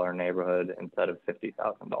 $20,000 neighborhood instead of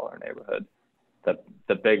 $50,000 neighborhood.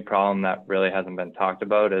 The big problem that really hasn't been talked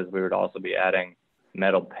about is we would also be adding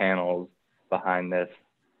metal panels behind this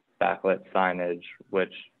backlit signage,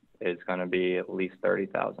 which is going to be at least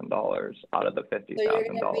 $30,000 out of the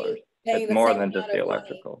 $50,000. It's more than just the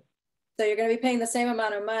electrical. So you're going to be paying the same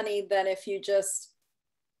amount of money than if you just,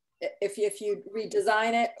 if you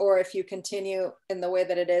redesign it, or if you continue in the way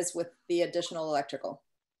that it is with the additional electrical.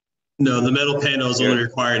 No, the metal panel is only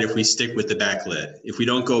required if we stick with the backlit. If we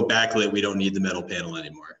don't go backlit, we don't need the metal panel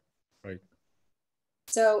anymore. Right.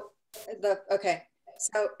 So okay.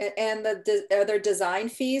 So, and are there design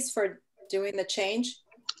fees for doing the change?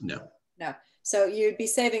 No. No. So you'd be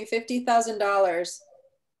saving $50,000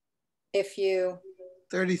 if you.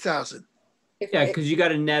 30,000. Yeah, because you got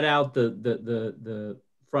to net out the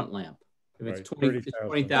front lamp. If it's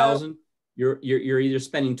 20,000, you're either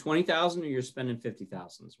spending 20,000 or you're spending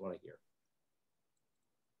 50,000 is what I hear.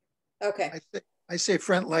 Okay. I say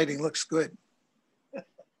front lighting looks good.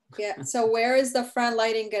 Yeah. So where is the front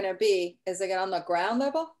lighting going to be? Is it on the ground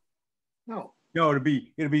level? No. No, it'll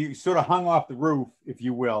be sort of hung off the roof, if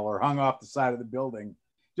you will, or hung off the side of the building.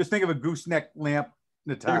 Just think of a gooseneck lamp,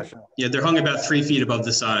 Natasha. Yeah, they're hung about 3 feet above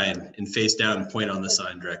the sign and face down and point on the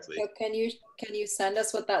sign directly. So can you send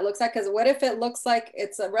us what that looks like? Because what if it looks like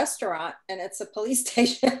it's a restaurant and it's a police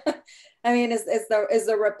station? I mean, is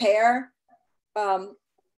the repair will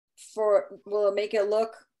it make it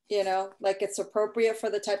look, you know, like it's appropriate for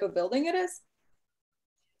the type of building it is?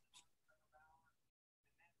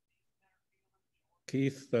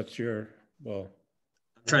 Keith, that's your, well.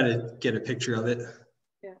 I'm trying to get a picture of it.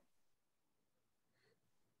 Yeah.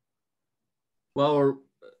 Well,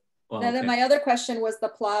 and then my other question was the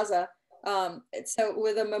plaza. So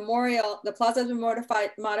with a memorial, the plaza has been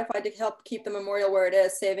modified to help keep the memorial where it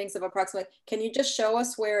is, savings of approximately, can you just show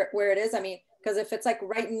us where it is? I mean, because if it's like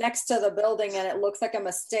right next to the building and it looks like a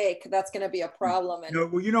mistake, that's going to be a problem.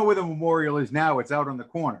 And, well, you know where the memorial is now, it's out on the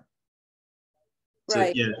corner. So,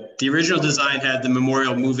 right. yeah, the original design had the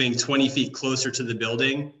memorial moving 20 feet closer to the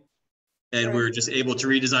building. And we were just able to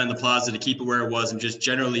redesign the plaza to keep it where it was and just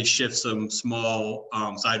generally shift some small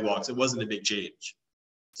sidewalks. It wasn't a big change.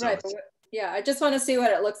 So. Right. But, yeah, I just want to see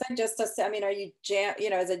what it looks like. Just to say, I mean, are you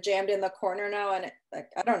is it jammed in the corner now? And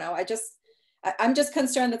I don't know. I'm just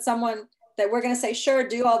concerned that we're going to say, sure,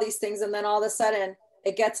 do all these things. And then all of a sudden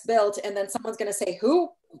it gets built. And then someone's going to say,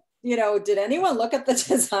 who? You know, did anyone look at the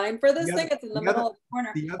design for this thing? It's in the middle of the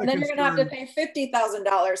corner. And then you're going to have to pay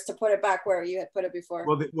 $50,000 to put it back where you had put it before.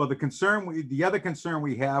 Well, the other concern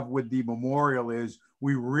we have with the memorial is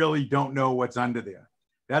we really don't know what's under there.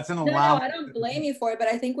 That's an allowance. No, I don't blame you for it, but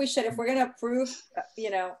I think we should, if we're going to approve,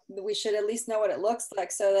 you know, we should at least know what it looks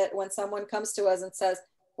like so that when someone comes to us and says,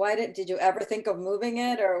 why did you ever think of moving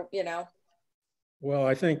it, or, you know? Well,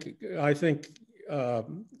 I think to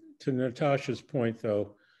Natasha's point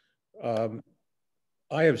though,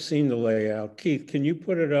 I have seen the layout. Keith, can you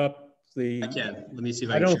put it up? I can. Let me see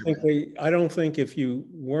if I don't think if you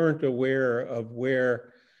weren't aware of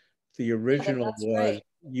where the original was, right,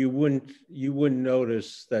 you wouldn't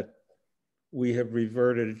notice that we have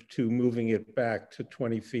reverted to moving it back to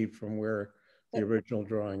 20 feet from where the original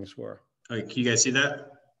drawings were. All right, can you guys see that?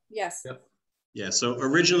 Yes. Yep. Yeah, so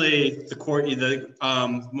originally the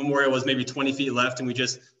memorial was maybe 20 feet left, and we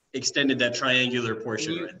just extended that triangular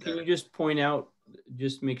portion right there. Can you just point out,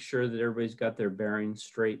 just make sure that everybody's got their bearings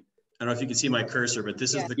straight? I don't know if you can see my cursor, but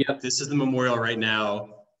this is this is the memorial right now.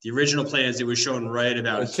 The original plans, it was shown right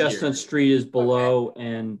about here. Chestnut Street is below,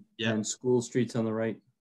 and School Street's on the right.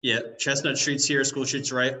 Yeah, Chestnut Street's here, School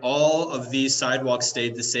Street's right. All of these sidewalks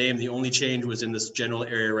stayed the same. The only change was in this general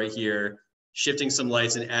area right here, shifting some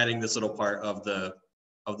lights and adding this little part of the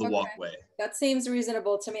walkway. That seems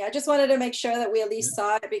reasonable to me. I just wanted to make sure that we at least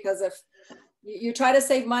saw it, because if you try to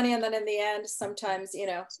save money and then in the end, sometimes, you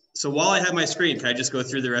know. So while I have my screen, can I just go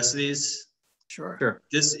through the rest of these? Sure.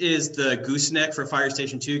 This is the gooseneck for Fire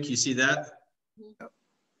Station 2. Can you see that? Yep.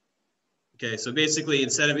 Okay, so basically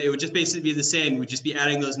it would just basically be the same. We'd just be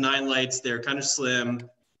adding those 9 lights. They're kind of slim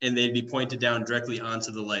and they'd be pointed down directly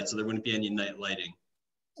onto the light. So there wouldn't be any night lighting.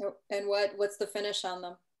 Oh, and what's the finish on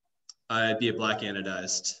them? It'd be a black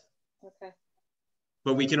anodized. Okay.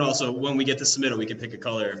 But we can also, when we get the submittal, we can pick a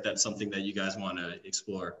color if that's something that you guys want to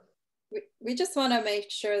explore. We just want to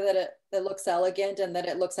make sure that it looks elegant and that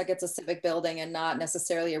it looks like it's a civic building and not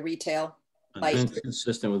necessarily a retail light. And it's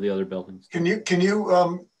consistent with the other buildings. Can you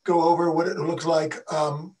go over what it looks like,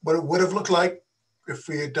 what it would have looked like if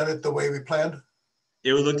we had done it the way we planned?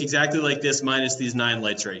 It would look exactly like this minus these 9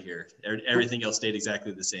 lights right here. Everything else stayed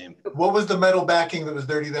exactly the same. What was the metal backing that was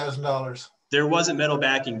 $30,000? There wasn't metal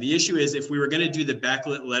backing. The issue is if we were going to do the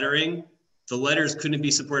backlit lettering, the letters couldn't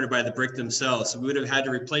be supported by the brick themselves. So we would have had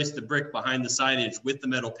to replace the brick behind the signage with the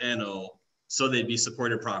metal panel so they'd be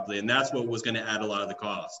supported properly. And that's what was going to add a lot of the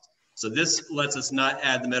cost. So this lets us not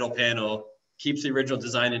add the metal panel, keeps the original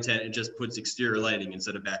design intent, and just puts exterior lighting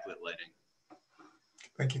instead of backlit lighting.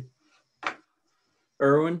 Thank you.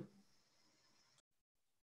 Erwin?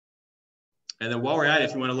 And then while we're at it,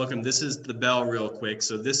 if you want to look, this is the bell real quick.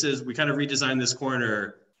 So this is, we kind of redesigned this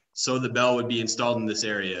corner so the bell would be installed in this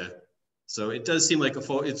area. So it does seem like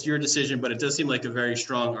it's your decision, but it does seem like a very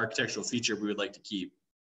strong architectural feature we would like to keep.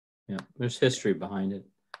 Yeah, there's history behind it.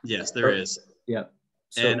 Yes, there is. Yeah.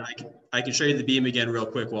 So, And I can show you the beam again real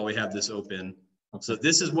quick while we have this open. So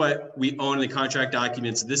this is what we own in the contract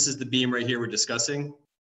documents. This is the beam right here we're discussing.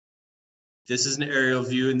 This is an aerial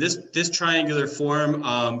view, and this triangular form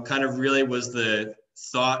kind of really was the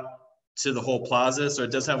thought to the whole plaza. So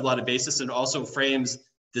it does have a lot of basis, and also frames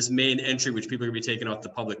this main entry, which people are gonna be taking off the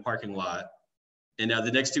public parking lot. And now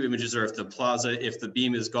the next two images are if the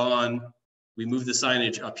beam is gone, we move the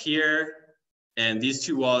signage up here, and these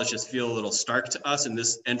two walls just feel a little stark to us, and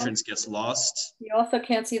this entrance gets lost. You also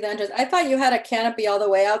can't see the entrance. I thought you had a canopy all the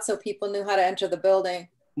way out so people knew how to enter the building.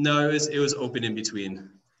 No, it was open in between.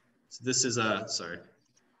 So this is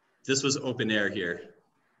this was open air here,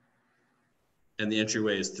 and the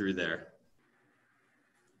entryway is through there.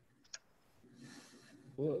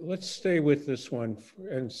 Well, let's stay with this one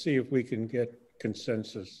and see if we can get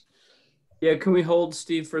consensus. yeah, can we hold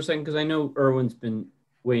Steve for a second? Because I know Erwin's been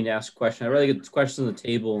waiting to ask a question. I'd rather get the questions on the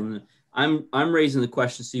table, and I'm raising the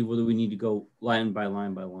question, Steve, whether we need to go line by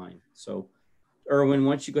line by line. So, Erwin,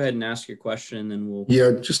 why don't you go ahead and ask your question, and then we'll.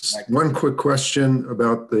 Yeah, just one quick question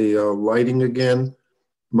about the lighting again.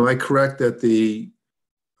 Am I correct that the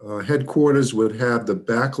headquarters would have the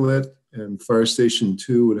backlit and Fire Station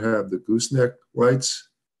 2 would have the gooseneck lights?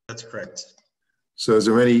 That's correct. So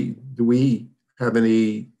do we have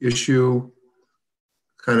any issue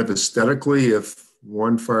kind of aesthetically if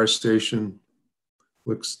one fire station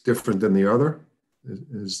looks different than the other?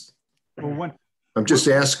 I'm just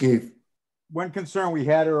asking. One concern we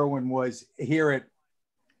had, Erwin, was here at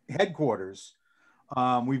headquarters.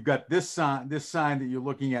 We've got this sign that you're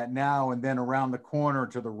looking at now, and then around the corner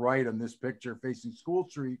to the right on this picture facing School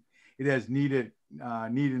Street, it has Needham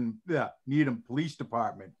Police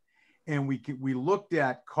Department. And we looked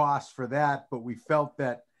at costs for that, but we felt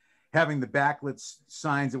that having the backlit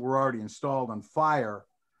signs that were already installed on fire,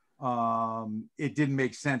 it didn't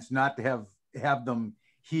make sense not to have them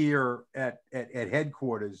here at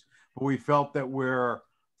headquarters. But we felt that where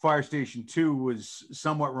Fire Station 2 was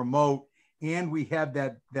somewhat remote, and we had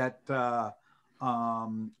that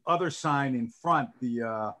other sign in front,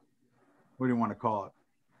 the what do you want to call it?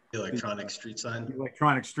 The electronic street sign. The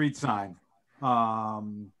electronic street sign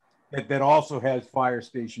that also has Fire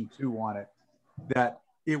Station 2 on it. That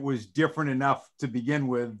it was different enough to begin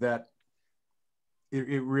with that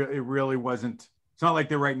it really wasn't. It's not like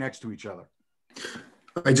they're right next to each other.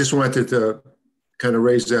 I just wanted to kind of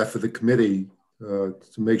raise that for the committee to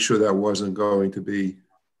make sure that wasn't going to be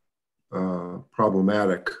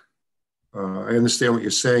problematic. I understand what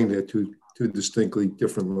you're saying. They're two distinctly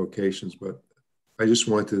different locations, but I just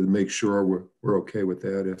wanted to make sure we're okay with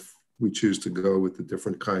that if we choose to go with the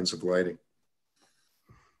different kinds of lighting.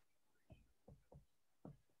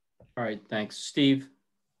 All right, thanks. Steve?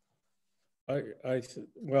 I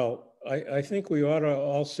think we ought to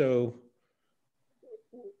also,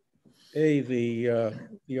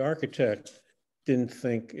 the architect didn't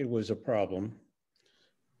think it was a problem.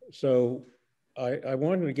 So I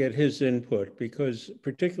wanted to get his input because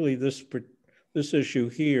particularly this issue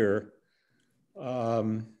here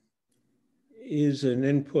is an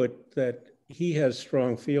input that he has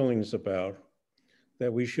strong feelings about,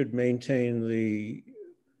 that we should maintain the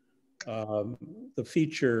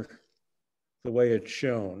feature the way it's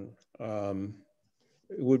shown.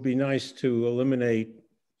 It would be nice to eliminate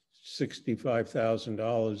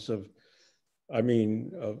 $65,000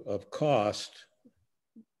 of cost,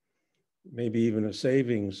 maybe even a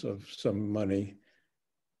savings of some money.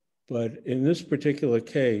 But in this particular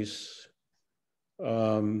case,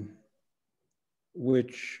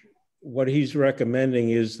 what he's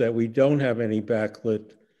recommending is that we don't have any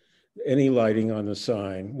backlit, any lighting on the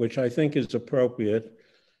sign, which I think is appropriate.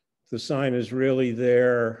 The sign is really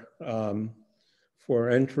there for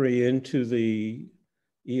entry into the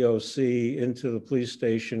EOC, into the police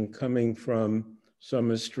station, coming from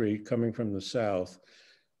Summer Street, coming from the south.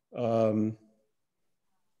 But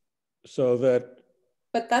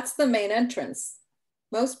that's the main entrance.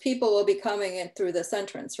 Most people will be coming in through this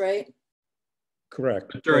entrance, right?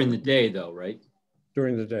 Correct. During the day though, right?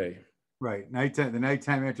 During the day. Right, nighttime, the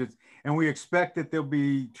nighttime entrance. And we expect that there'll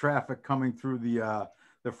be traffic coming through the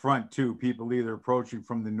front too, people either approaching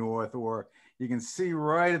from the north, or you can see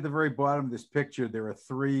right at the very bottom of this picture, there are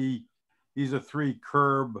these are three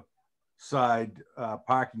curb side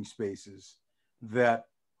parking spaces that,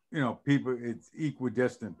 you know, people, it's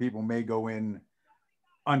equidistant. People may go in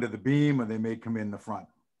under the beam or they may come in the front.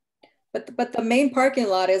 But the main parking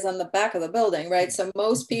lot is on the back of the building, right? So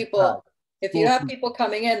most people, if you have people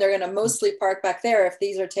coming in, they're gonna mostly park back there if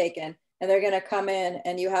these are taken, and they're gonna come in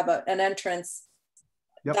and you have an entrance.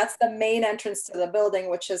 Yep. That's the main entrance to the building,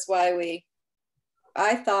 which is why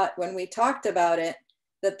I thought when we talked about it,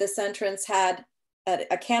 that this entrance had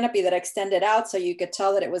a canopy that extended out so you could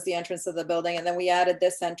tell that it was the entrance of the building. And then we added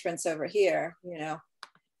this entrance over here, you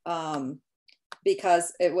know,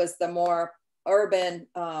 because it was the more urban,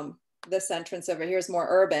 this entrance over here is more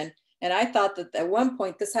urban. And I thought that at one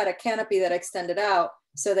point this had a canopy that extended out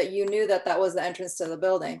so that you knew that that was the entrance to the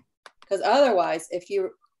building. Because otherwise,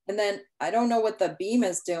 and then I don't know what the beam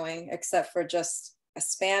is doing except for just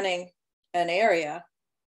spanning an area.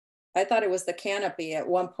 I thought it was the canopy at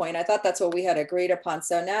one point. I thought that's what we had agreed upon.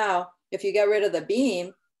 So now if you get rid of the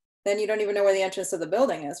beam, then you don't even know where the entrance of the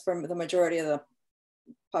building is for the majority of the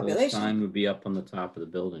population. The sign would be up on the top of the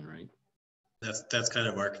building, right? That's kind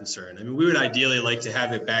of our concern. I mean, we would ideally like to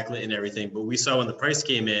have it backlit and everything, but we saw when the price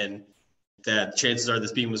came in that chances are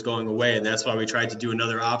this beam was going away. And that's why we tried to do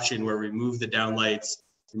another option where we remove the downlights,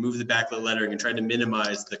 remove the backlit lettering, and try to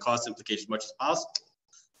minimize the cost implications as much as possible.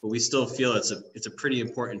 But we still feel it's a pretty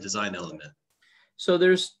important design element. So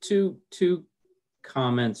there's two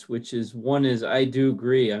comments, which is one is I do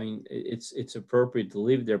agree. I mean, it's appropriate to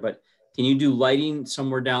leave it there, but can you do lighting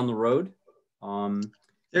somewhere down the road?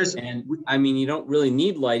 I mean, you don't really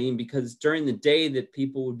need lighting because during the day that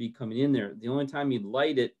people would be coming in there, the only time you'd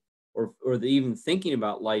light it or even thinking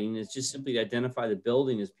about lighting is just simply to identify the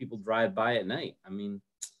building as people drive by at night. I mean,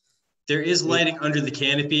 there is lighting under the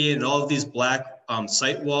canopy, and all of these black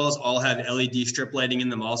site walls all have LED strip lighting in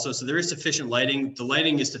them also. So there is sufficient lighting. The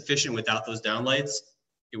lighting is sufficient without those downlights.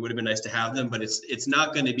 It would have been nice to have them, but it's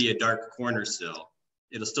not going to be a dark corner still.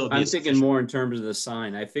 It'll still be. I'm thinking more in terms of the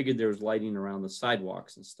sign. I figured there was lighting around the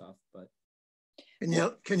sidewalks and stuff, but.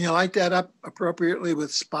 Can you light that up appropriately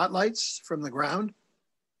with spotlights from the ground?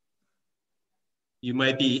 You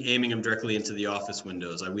might be aiming them directly into the office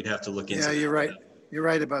windows. We'd have to look into. Yeah, you're right. You're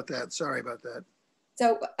right about that. Sorry about that.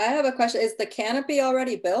 So I have a question. Is the canopy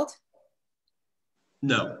already built?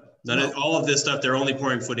 No, all of this stuff, they're only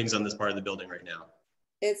pouring footings on this part of the building right now.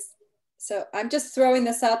 So I'm just throwing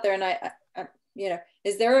this out there, and I you know,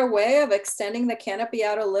 is there a way of extending the canopy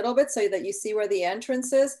out a little bit so that you see where the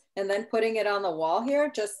entrance is and then putting it on the wall here,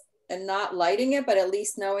 and not lighting it, but at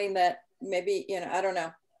least knowing that maybe, you know, I don't know.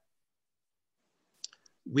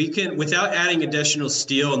 We can, without adding additional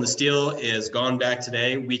steel, and the steel is gone back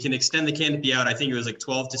today, we can extend the canopy out. I think it was like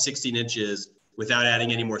 12 to 16 inches without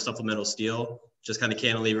adding any more supplemental steel, just kind of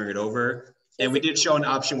cantilevering it over. And we did show an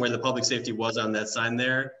option where the public safety was on that sign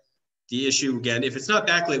there. The issue, again, if it's not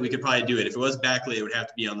backlit, we could probably do it. If it was backlit, it would have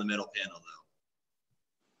to be on the middle panel though.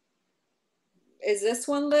 Is this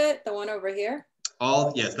one lit, the one over here?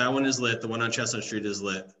 Yes, that one is lit. The one on Chestnut Street is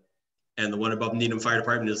lit. And the one above Needham Fire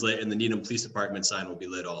Department is lit, and the Needham Police Department sign will be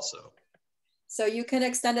lit also. So you can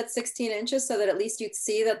extend it 16 inches so that at least you'd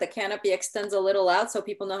see that the canopy extends a little out so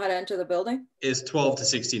people know how to enter the building? It's 12 to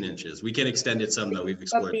 16 inches. We can extend it some though, we've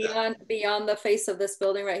explored that. Beyond the face of this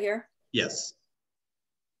building right here? Yes.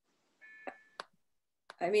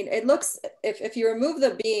 I mean, it looks, if you remove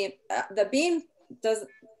the beam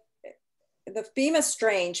is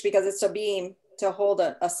strange because it's a beam to hold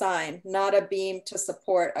a sign, not a beam to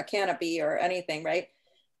support a canopy or anything, right?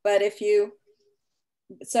 But if you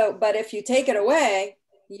take it away,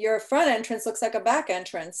 your front entrance looks like a back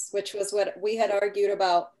entrance, which was what we had argued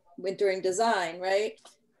about during design, right?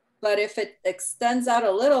 But if it extends out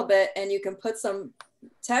a little bit and you can put some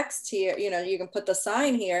text here, you know, you can put the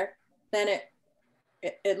sign here, then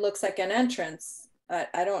it looks like an entrance.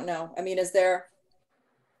 I don't know. I mean, is there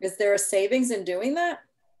a savings in doing that?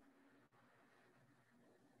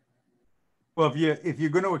 Well, if you're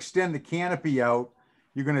going to extend the canopy out,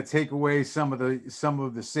 you're going to take away some of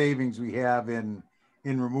the savings we have in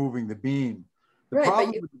removing the beam. The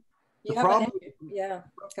problem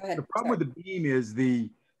with the beam is the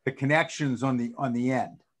connections on the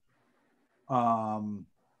end, and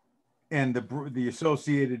the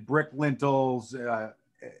associated brick lintels.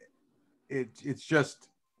 It's just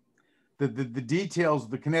the details,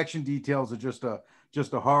 the connection details are just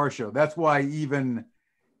a horror show. That's why even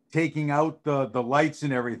taking out the lights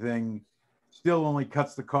and everything, still only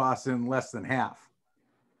cuts the cost in less than half,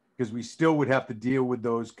 because we still would have to deal with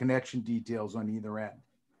those connection details on either end.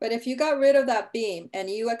 But if you got rid of that beam and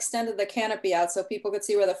you extended the canopy out so people could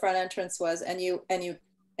see where the front entrance was, and you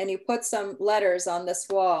put some letters on this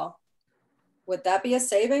wall, would that be a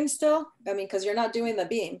saving still? I mean, because you're not doing the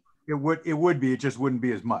beam. It would be, it just wouldn't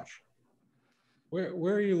be as much.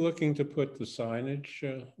 Where are you looking to put the signage,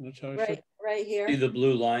 Natasha? Right here. See the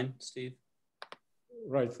blue line, Steve?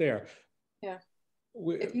 Right there. Yeah.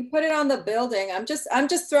 If you put it on the building, I'm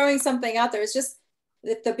just throwing something out there. It's just,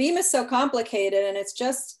 if the beam is so complicated, and it's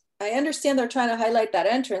just, I understand they're trying to highlight that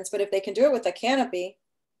entrance, but if they can do it with a canopy,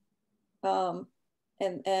 and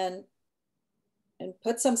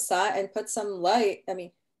put some light. I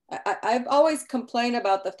mean, I've always complained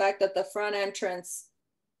about the fact that the front entrance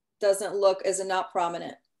is not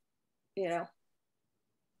prominent, you know?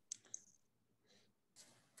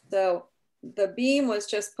 So the beam was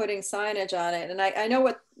just putting signage on it. And I know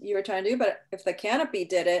what you were trying to do, but if the canopy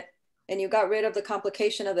did it and you got rid of the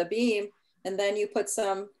complication of the beam and then you put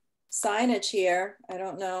some signage here, I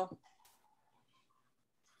don't know.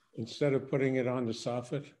 Instead of putting it on the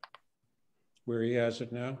soffit where he has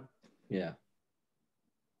it now? Yeah.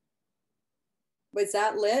 Was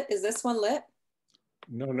that lit? Is this one lit?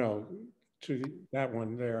 No, to that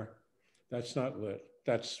one there. That's not lit.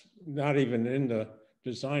 That's not even in the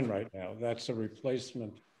design right now. That's a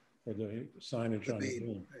replacement for the signage on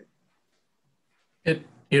the beam.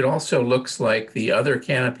 It also looks like the other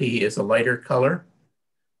canopy is a lighter color.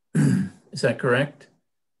 Is that correct?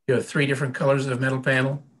 You have 3 different colors of metal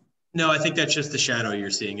panel? No, I think that's just the shadow you're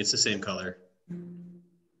seeing. It's the same color.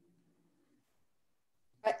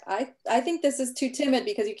 I think this is too timid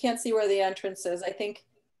because you can't see where the entrance is. I think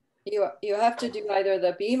you have to do either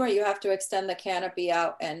the beam or you have to extend the canopy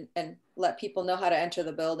out and let people know how to enter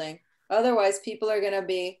the building. Otherwise, people are going to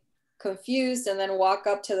be confused and then walk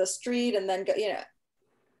up to the street and then go, you know.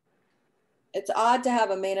 It's odd to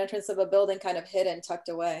have a main entrance of a building kind of hidden, tucked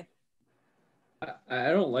away.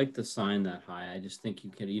 I don't like the sign that high. I just think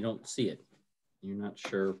you don't see it. You're not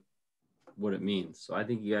sure what it means. So I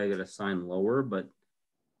think you gotta get a sign lower, but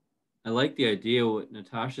I like the idea of what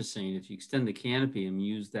Natasha's saying. If you extend the canopy and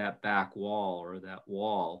use that back wall or that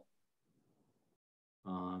wall,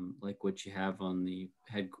 like what you have on the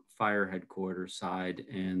fire headquarters side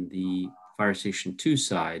and the fire station 2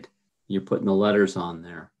 side, you're putting the letters on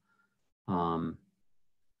there. I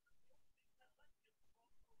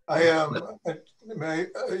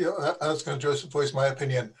was going to just voice my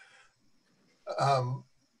opinion.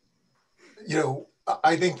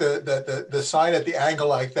 I think the sign at the angle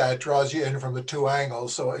like that draws you in from the 2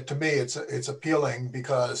 angles. So to me, it's appealing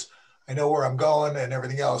because I know where I'm going and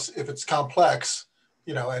everything else. If it's complex,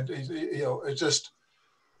 it's just,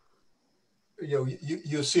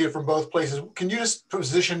 you see it from both places. Can you just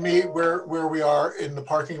position me where we are in the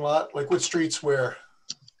parking lot? Like what streets where?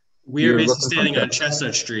 We are basically standing on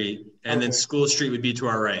Chestnut Street, and then School Street would be to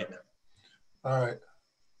our right. All right.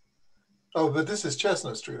 Oh, but this is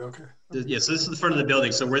Chestnut Street, okay. Yeah, so this is the front of the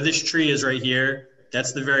building. So where this tree is right here,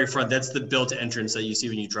 that's the very front. That's the built entrance that you see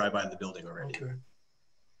when you drive by the building already. Okay.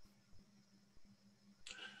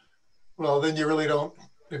 Well, then you really don't,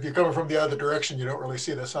 if you're coming from the other direction, you don't really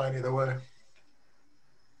see the sign either way.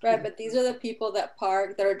 Right, but these are the people that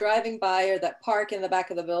are driving by or that park in the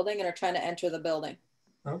back of the building and are trying to enter the building.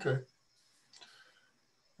 Okay.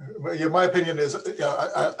 My opinion is,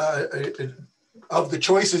 of the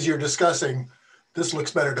choices you're discussing, this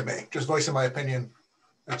looks better to me. Just voicing my opinion.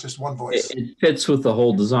 That's just one voice. It fits with the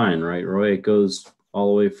whole design, right, Roy? It goes all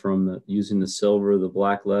the way from using the silver, the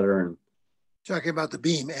black letter, and talking about the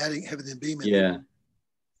beam, having the beam in. Yeah.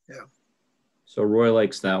 Yeah. So Roy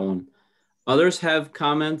likes that one. Others have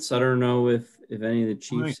comments. I don't know if any of the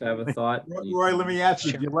chiefs have a thought. Roy, let me ask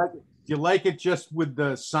you, do you like it just with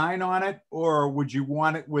the sign on it, or would you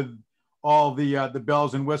want it with all the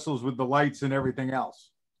bells and whistles with the lights and everything else?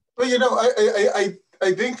 Well, I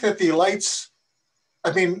think that the lights,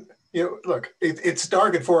 I mean, look, it's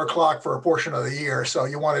dark at 4 o'clock for a portion of the year, so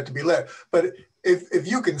you want it to be lit. But if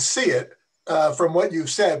you can see it from what you've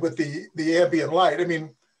said with the ambient light, I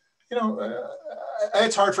mean,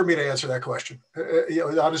 it's hard for me to answer that question.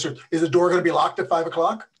 Honestly, is the door going to be locked at 5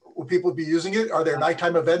 o'clock? Will people be using it? Are there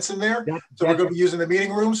nighttime events in there? So we're going to be using the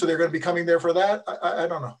meeting room, so they're going to be coming there for that? I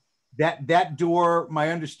don't know. That door,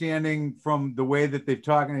 my understanding from the way that they've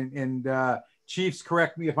talked, and chiefs,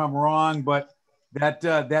 correct me if I'm wrong, but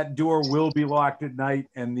that door will be locked at night,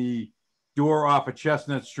 and the door off of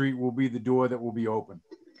Chestnut Street will be the door that will be open.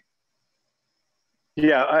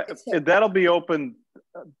 Yeah, that'll be open.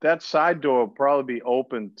 That side door will probably be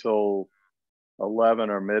open till 11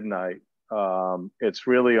 or midnight. It's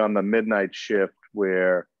really on the midnight shift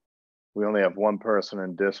where we only have one person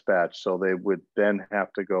in dispatch, so they would then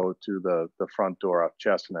have to go to the front door off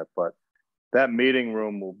Chestnut. But that meeting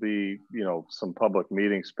room will be, you know, some public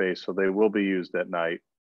meeting space, so they will be used at night.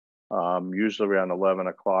 Usually around 11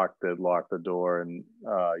 o'clock, they'd lock the door and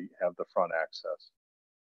have the front access.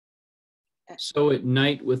 So at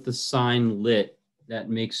night with the sign lit, that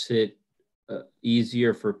makes it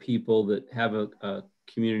easier for people that have a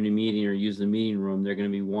community meeting or use the meeting room. They're going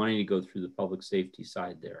to be wanting to go through the public safety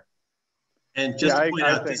side there. And just to point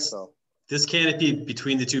out, so. This canopy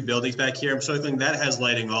between the two buildings back here, I'm circling, that has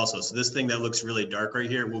lighting also. So this thing that looks really dark right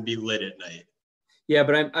here will be lit at night. Yeah,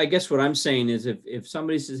 but I guess what I'm saying is if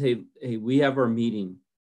somebody says, hey, we have our meeting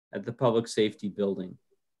at the public safety building,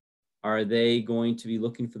 are they going to be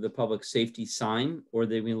looking for the public safety sign, or are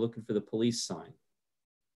they going to be looking for the police sign?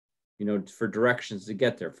 You know, for directions to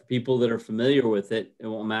get there. For people that are familiar with it, it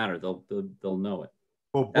won't matter. They'll know it.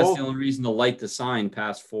 Well, that's the only reason to light the sign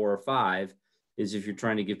past 4 or 5 is if you're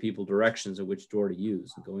trying to give people directions of which door to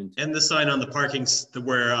use and go into. And the sign on the parking,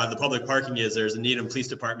 where the public parking is, there's a Needham Police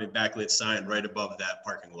Department backlit sign right above that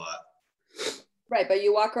parking lot. Right, but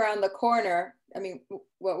you walk around the corner. I mean,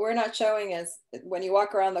 what we're not showing is when you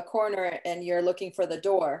walk around the corner and you're looking for the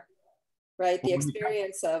door, right? The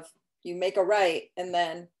experience of you make a right and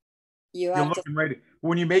then you have to. Right,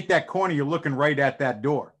 when you make that corner, you're looking right at that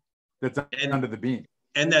door that's under the beam.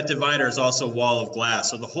 And that divider is also a wall of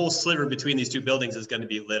glass. So the whole sliver between these two buildings is going to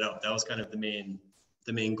be lit up. That was kind of the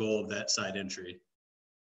main goal of that side entry.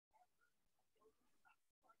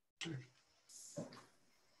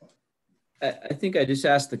 I think I just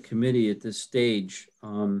asked the committee at this stage.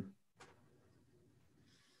 I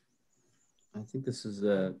think this is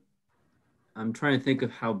I'm trying to think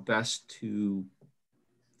of how best to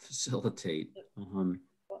facilitate.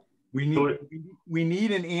 We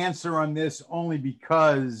need an answer on this only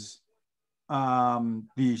because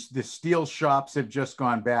the steel shops have just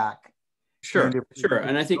gone back. Sure, sure.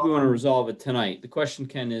 And I think we want to resolve it tonight. The question,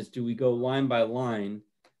 Ken, is do we go line by line?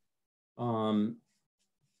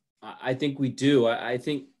 I think we do. I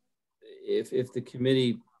think if the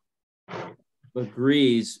committee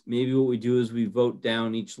agrees, maybe what we do is we vote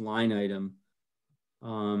down each line item.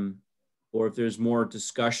 Or if there's more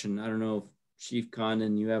discussion, I don't know if Chief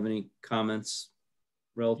Condon, you have any comments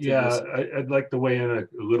relative to this? I'd like to weigh in a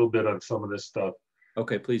little bit on some of this stuff.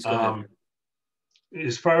 Okay, please go ahead.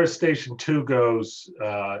 As far as Station 2 goes,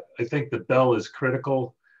 I think the bell is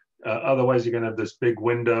critical. Otherwise, you're going to have this big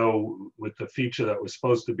window with the feature that was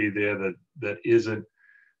supposed to be there that isn't.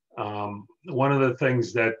 One of the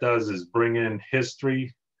things that does is bring in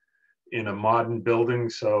history in a modern building.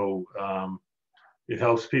 So it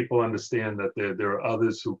helps people understand that there are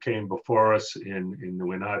others who came before us and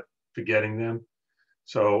we're not forgetting them.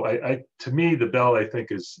 So to me, the bell, I think,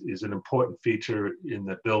 is an important feature in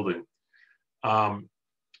the building. The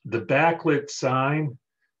backlit sign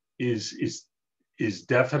is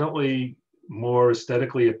definitely more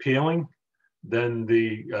aesthetically appealing than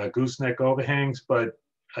the gooseneck overhangs, but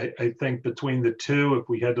I think between the two, if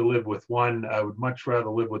we had to live with one, I would much rather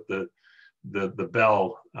live with the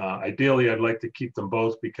bell. Ideally, I'd like to keep them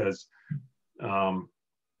both because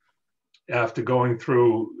after going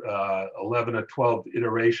through 11 or 12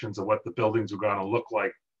 iterations of what the buildings are going to look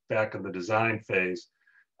like back in the design phase,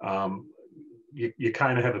 you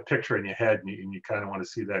kind of have a picture in your head and you kind of want to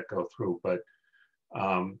see that go through. But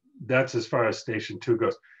that's as far as Station 2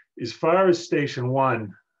 goes. As far as Station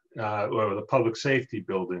 1, or the public safety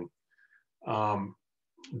building,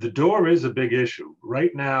 the door is a big issue.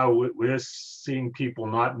 Right now, we're seeing people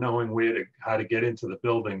not knowing how to get into the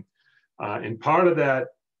building. And part of that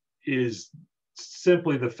is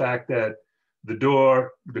simply the fact that the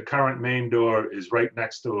current main door is right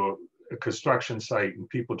next to a construction site and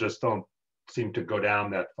people just don't seem to go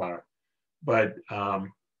down that far. But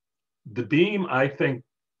the beam, I think,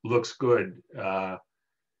 looks good.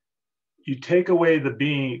 You take away the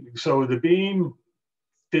beam, so the beam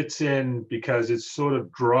fits in because it's sort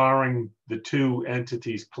of drawing the two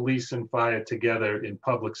entities, police and fire, together in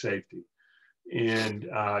public safety. And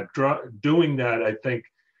doing that, I think,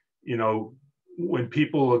 you know, when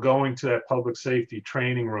people are going to that public safety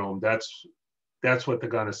training room, that's what they're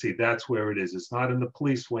going to see. That's where it is. It's not in the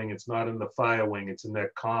police wing. It's not in the fire wing. It's in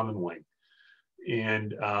that common wing.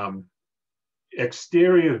 And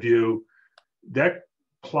exterior view, that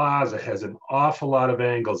plaza has an awful lot of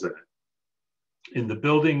angles in it. And the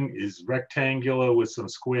building is rectangular with some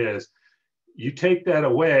squares. You take that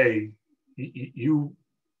away, you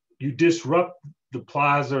disrupt the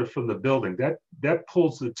plaza from the building. That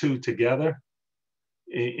pulls the two together.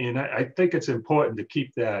 And I think it's important to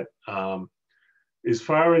keep that. As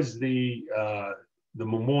far as the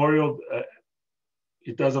memorial,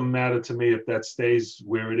 it doesn't matter to me if that stays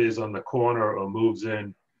where it is on the corner or moves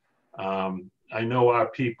in. I know our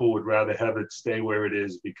people would rather have it stay where it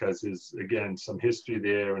is because there's, again, some history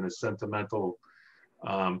there and a sentimental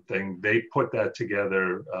thing. They put that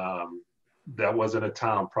together. That wasn't a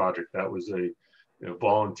town project. That was a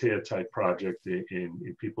volunteer type project,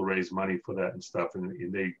 and people raise money for that and stuff.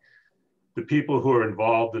 And the people who are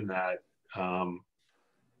involved in that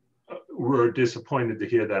were disappointed to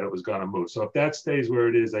hear that it was going to move. So if that stays where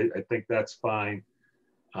it is, I think that's fine.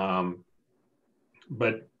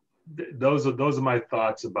 But those are my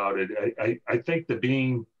thoughts about it. I think the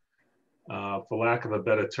beam, for lack of a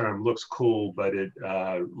better term, looks cool, but it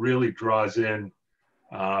really draws in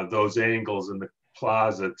those angles in the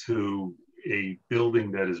plaza to a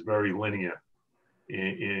building that is very linear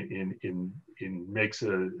and makes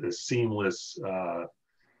a seamless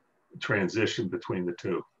transition between the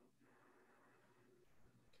two.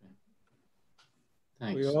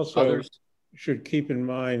 Thanks. We also Others? should keep in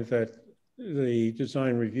mind that the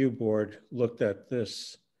design review board looked at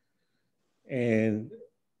this and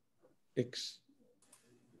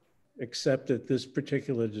accepted this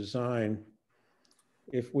particular design.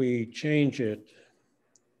 If we change it,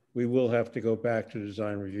 we will have to go back to the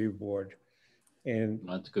design review board. And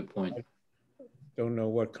that's a good point. I don't know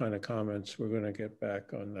what kind of comments we're going to get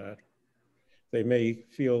back on that. They may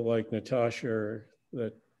feel like Natasha,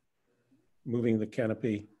 that moving the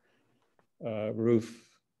canopy roof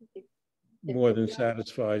more than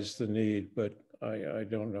satisfies the need, but I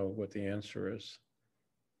don't know what the answer is.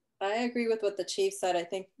 I agree with what the chief said. I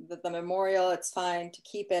think that the memorial, it's fine to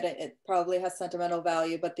keep it. It probably has sentimental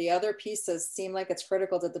value, but the other pieces seem like it's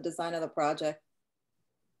critical to the design of the project.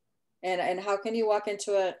 And how can you walk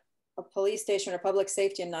into a police station or public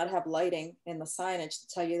safety and not have lighting in the signage to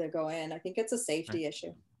tell you to go in? I think it's a safety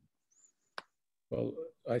issue. Well,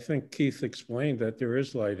 I think Keith explained that there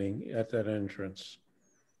is lighting at that entrance.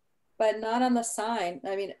 But not on the sign.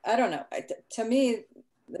 I mean, I don't know. To me,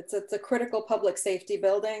 it's a critical public safety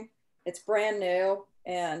building. It's brand new,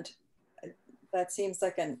 and that seems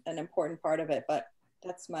like an important part of it, but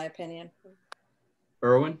that's my opinion.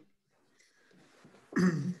 Erwin?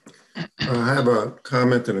 I have a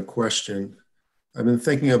comment and a question. I've been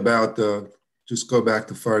thinking about just go back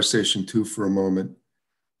to Fire Station 2 for a moment.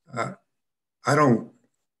 I don't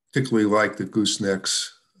particularly like the goosenecks.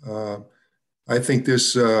 I think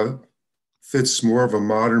this fits more of a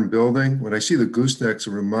modern building. When I see the goosenecks,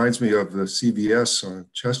 it reminds me of the CVS on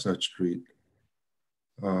Chestnut Street.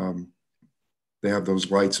 They have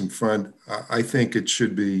those lights in front. I think it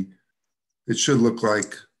should look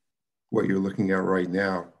like what you're looking at right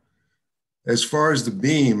now. As far as the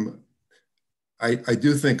beam, I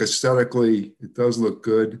do think aesthetically it does look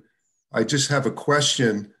good. I just have a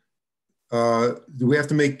question. Do we have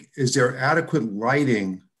to is there adequate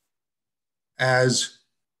lighting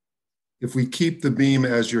if we keep the beam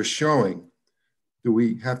as you're showing? Do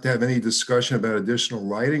we have to have any discussion about additional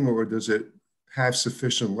lighting, or does it have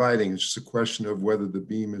sufficient lighting? It's just a question of whether the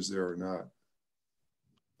beam is there or not.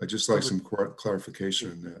 I'd just like some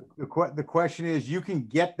clarification on that. The question is, you can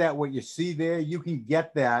get that, what you see there, you can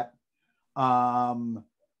get that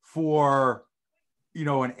for,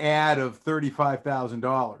 an ad of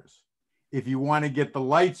 $35,000. If you want to get the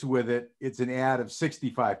lights with it, it's an ad of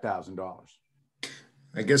 $65,000.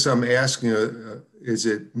 I guess I'm asking, is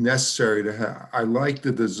it necessary to have, I like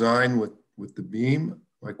the design with the beam.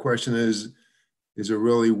 My question is it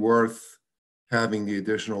really worth having the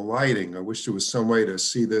additional lighting? I wish there was some way to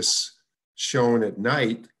see this shown at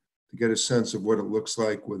night to get a sense of what it looks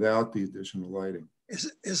like without the additional lighting.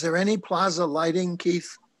 Is there any plaza lighting,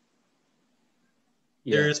 Keith?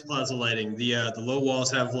 There is plaza lighting. The low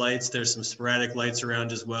walls have lights. There's some sporadic lights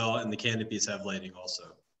around as well, and the canopies have lighting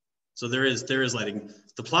also. So there is lighting.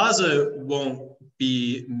 The plaza won't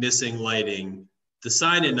be missing lighting. The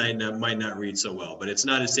sign at night might not read so well, but it's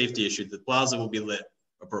not a safety issue. The plaza will be lit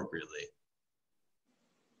appropriately.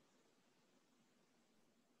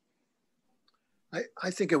 I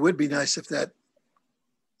think it would be nice if that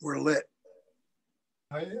were lit.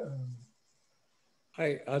 I'll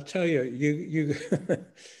tell you,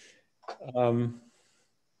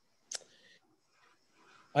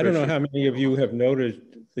 I don't know how many of you have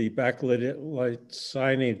noted the backlit light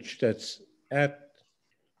signage that's at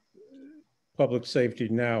Public Safety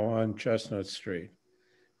now on Chestnut Street,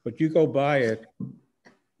 but you go by it,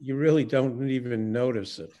 you really don't even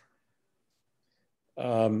notice it.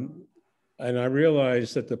 And I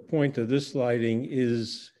realize that the point of this lighting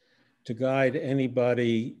is to guide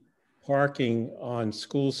anybody parking on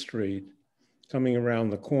School Street coming around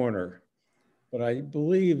the corner. But I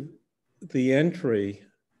believe the entry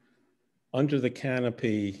under the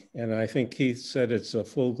canopy, and I think Keith said it's a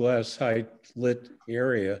full glass height lit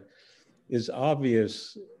area, is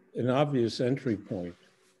obvious, an obvious entry point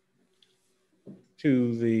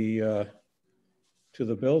to the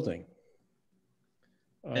building.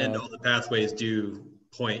 And all the pathways do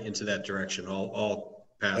point into that direction. All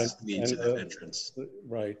paths lead to that entrance.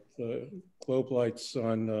 Right, the globe lights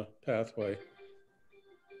on the pathway.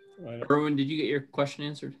 Erwin, did you get your question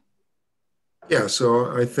answered? Yeah,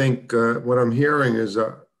 so I think what I'm hearing is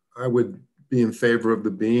I would be in favor of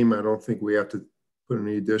the beam. I don't think we have to put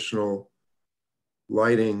any additional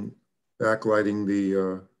lighting, backlighting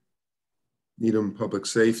the Needham Public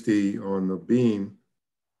Safety on the beam.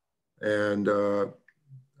 And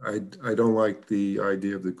I don't like the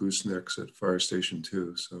idea of the goosenecks at Fire Station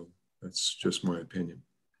 2. So that's just my opinion.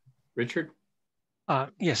 Richard?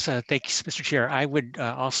 Yes, thank you, Mr. Chair. I would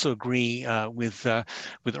also agree with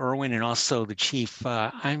Erwin and also the chief.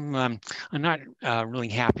 I'm not really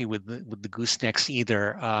happy with the goosenecks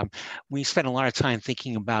either. We spent a lot of time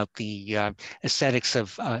thinking about the aesthetics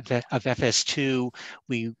of FS2.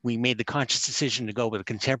 We made the conscious decision to go with a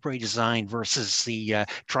contemporary design versus the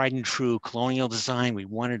tried and true colonial design. We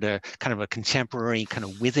wanted a kind of a contemporary kind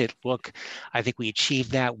of with it look. I think we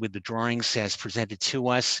achieved that with the drawings as presented to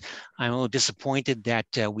us. I'm a little disappointed that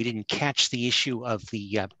we didn't catch the issue of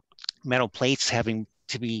the metal plates having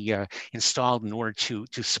to be installed in order to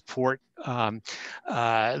support the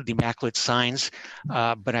backlit signs,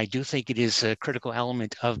 but I do think it is a critical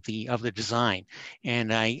element of the design.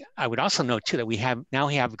 And I would also note too that we now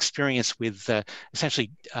have experience with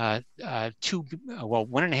essentially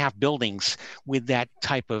 1.5 buildings with that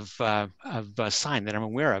type of sign that I'm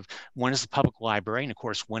aware of. One is the public library, and of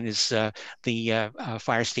course, one is the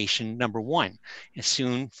fire station #1, and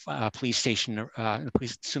soon police station,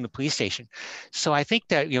 soon the police station. So I think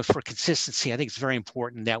that for consistency, I think it's very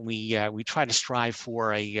important that we try to strive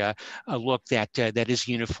for a look that is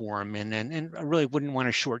uniform, and I really wouldn't want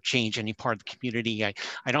to shortchange any part of the community. I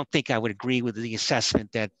don't think I would agree with the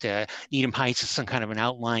assessment that Needham Heights is some kind of an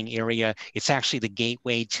outlying area. It's actually the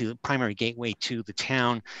primary gateway to the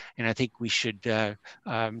town, and I think we should. I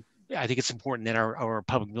think it's important that our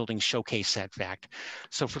public buildings showcase that fact.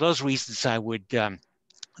 So for those reasons, I would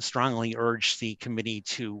strongly urge the committee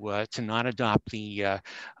to not adopt the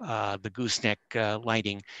gooseneck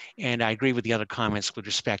lighting, and I agree with the other comments with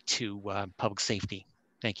respect to public safety.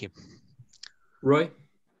 Thank you. Roy?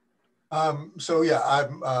 So yeah,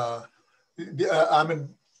 I'm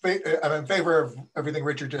in favor of everything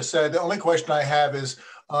Richard just said. The only question I have is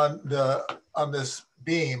on this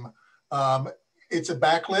beam. It's a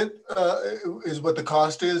backlit. Is what the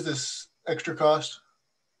cost is? This extra cost?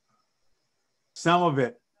 Some of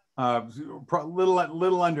it,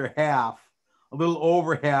 little under half, a little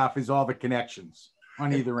over half is all the connections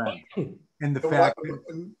on either end. And the fact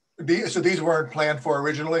that, so these weren't planned for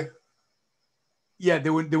originally? Yeah,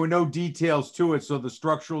 there were no details to it. So the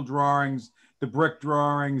structural drawings, the brick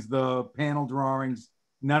drawings, the panel drawings,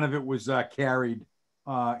 none of it was carried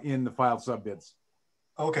in the file subbids.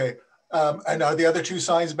 Okay. And are the other two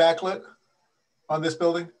signs backlit on this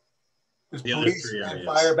building? Is police and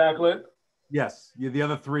fire backlit? Yes, yeah, the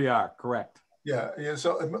other three are correct. Yeah.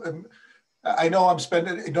 So I know I'm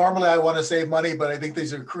spending. Normally, I want to save money, but I think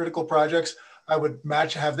these are critical projects. I would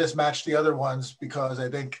have this match the other ones because I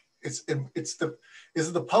think this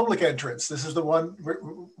is the public entrance. This is the one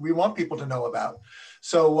we want people to know about.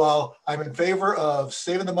 So while I'm in favor of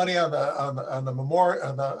saving the money on the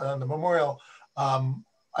memorial,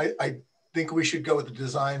 I think we should go with the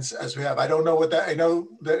designs as we have. I don't know what that. I know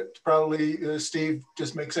that probably Steve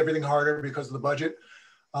just makes everything harder because of the budget.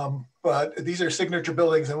 But these are signature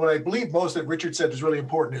buildings, and what I believe most that Richard said is really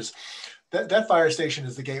important is that fire station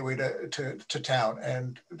is the gateway to town,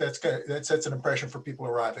 and that sets an impression for people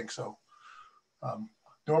arriving. So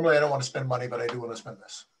normally I don't want to spend money, but I do want to spend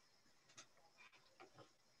this.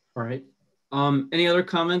 All right. Any other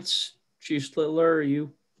comments, Chief Slittler?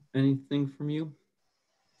 Anything from you?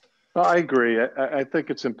 Well, I agree. I think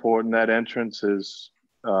it's important that entrance is,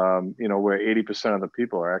 where 80% of the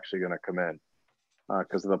people are actually going to come in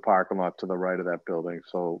because of the parking lot to the right of that building.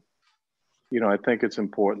 So, I think it's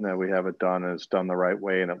important that we have it done and it's done the right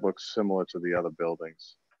way and it looks similar to the other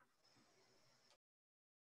buildings.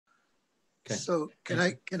 Okay. So can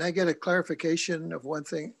I get a clarification of one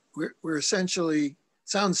thing? We're essentially,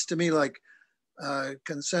 sounds to me like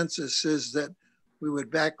consensus is that we would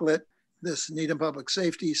backlit this Needham Public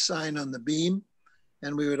Safety sign on the beam,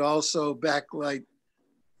 and we would also backlight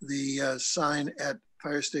the sign at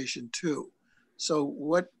Fire Station 2. So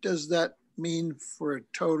what does that mean for a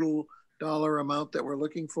total dollar amount that we're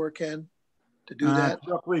looking for, Ken, to do that?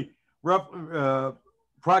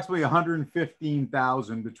 Approximately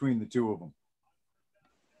 115,000 between the two of them.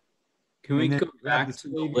 Can we go back to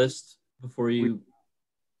the list before you,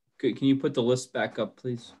 can you put the list back up,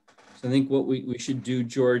 please? So I think what we should do,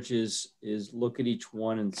 George, is look at each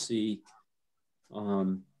one and see,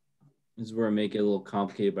 this is where I make it a little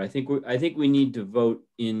complicated, but I think we need to vote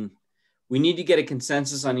in, we need to get a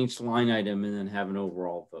consensus on each line item and then have an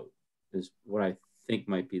overall vote, is what I think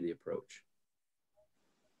might be the approach.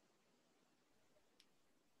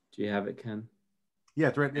 Do you have it, Ken? Yeah,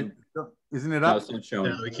 it's right. Isn't it No, up? it's not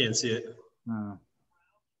showing. No, we can't see it. Just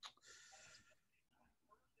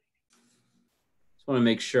want to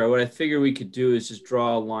make sure. What I figure we could do is just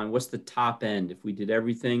draw a line. What's the top end if we did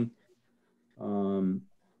everything?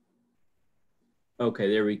 Okay,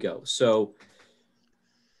 there we go. So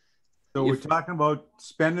we're talking about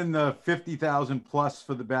spending the 50,000 plus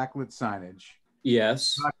for the backlit signage.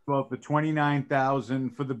 Yes. Talk about the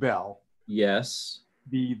 29,000 for the bell. Yes.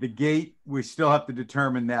 The gate, we still have to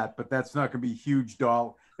determine that, but that's not going to be huge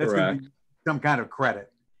dollar. That's going to be some kind of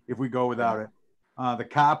credit if we go without it. The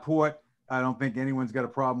carport, I don't think anyone's got a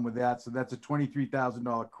problem with that. So that's a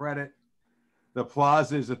 $23,000 credit. The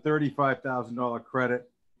plaza is a $35,000 credit.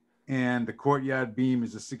 And the courtyard beam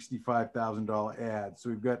is a $65,000 add. So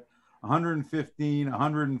we've got 115,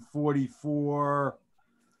 144,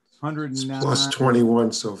 109. Plus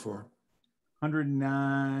 21 so far.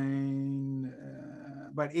 109,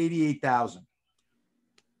 about 88,000.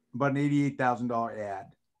 About an $88,000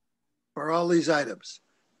 add. For all these items.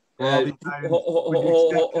 Wait, hold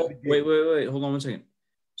on one second.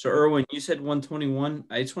 So Erwin, you said 121.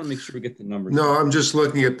 I just want to make sure we get the numbers. No, I'm just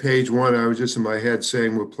looking at page 1. I was just in my head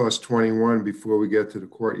saying we're plus 21 before we get to the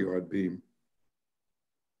courtyard beam.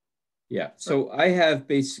 Yeah. So I have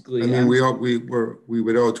basically. I mean, we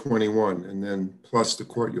would owe 21 and then plus the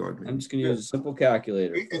courtyard beam. I'm just going to use a simple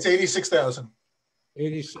calculator. It's 86,000.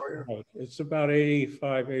 86. It's about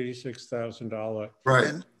 $86,000.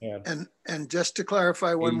 Right. And just to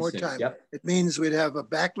clarify one more 86, time, yep. it means we'd have a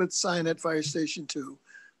backlit sign at Fire Station 2,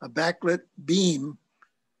 a backlit beam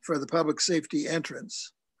for the public safety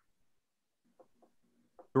entrance.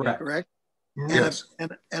 Correct. Yes.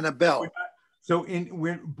 And a bell. So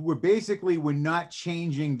we're basically, we're not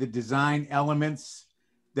changing the design elements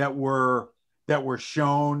that were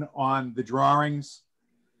shown on the drawings,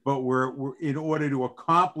 but we're in order to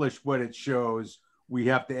accomplish what it shows, we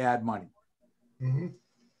have to add money.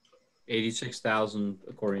 86,000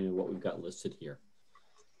 according to what we've got listed here.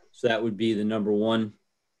 So that would be the number one.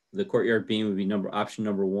 The courtyard beam would be option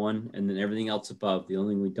number 1, and then everything else above. The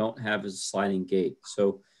only thing we don't have is a sliding gate.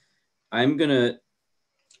 So does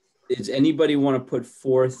anybody want to put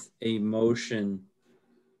forth a motion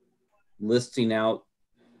listing out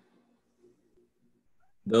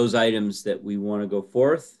those items that we want to go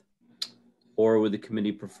forth, or would the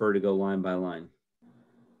committee prefer to go line by line?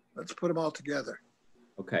 Let's put them all together.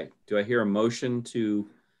 Okay. Do I hear a motion to?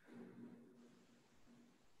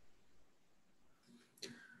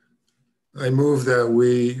 I move that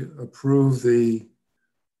we approve the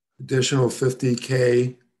additional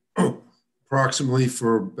 50K approximately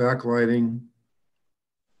for backlighting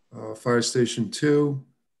Fire Station 2,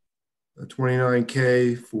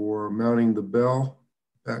 29K for mounting the bell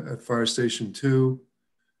at Fire Station 2,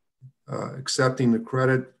 accepting the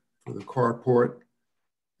credit for the carport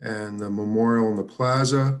and the memorial in the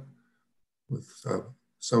plaza with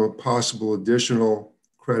some possible additional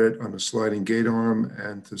credit on the sliding gate arm,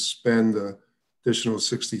 and to spend the additional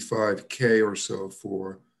 65K or so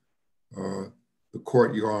for the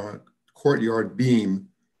courtyard beam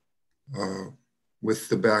with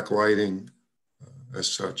the backlighting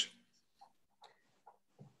as such.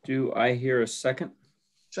 Do I hear a second?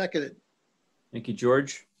 Seconded. Thank you,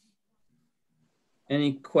 George.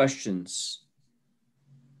 Any questions?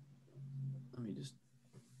 Let me just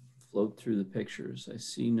float through the pictures. I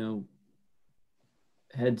see no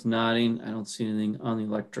heads nodding. I don't see anything on the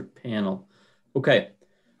electric panel. Okay.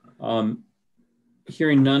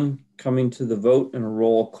 Hearing none, coming to the vote and a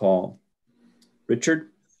roll call.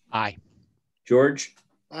 Richard? Aye. George?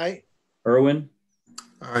 Aye. Erwin?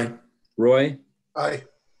 Aye. Roy? Aye.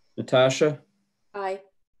 Natasha? Aye.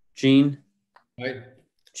 Jean? Aye.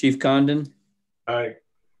 Chief Condon? Aye.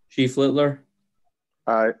 Chief Littler?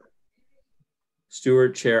 Aye.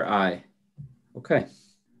 Stewart, Chair, aye. Okay.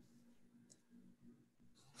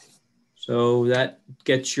 So that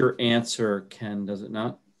gets your answer, Ken, does it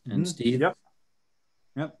not? And Steve? Yep.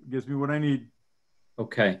 Gives me what I need.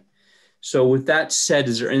 Okay. So with that said,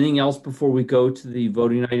 is there anything else before we go to the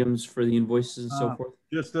voting items for the invoices and so forth?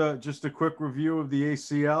 Just a quick review of the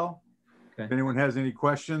ACL. Okay. If anyone has any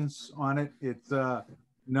questions on it, it's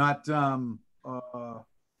not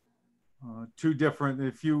too different.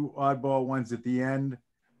 A few oddball ones at the end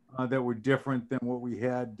that were different than what we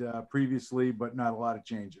had previously, but not a lot of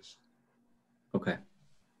changes. Okay.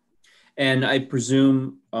 And I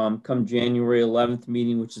presume come January 11th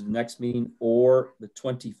meeting, which is the next meeting, or the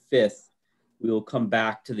 25th, we will come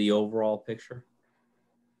back to the overall picture.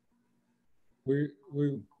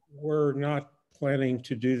 We're not planning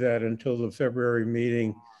to do that until the February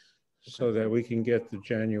meeting so that we can get the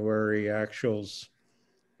January actuals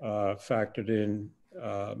factored in.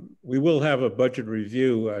 We will have a budget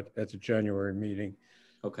review at the January meeting.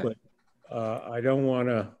 Okay. But I don't want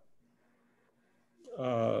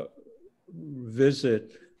to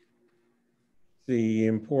visit the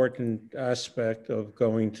important aspect of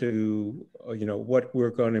going to, what we're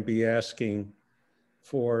going to be asking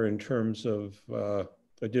for in terms of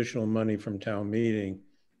additional money from town meeting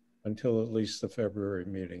until at least the February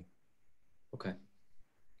meeting. Okay.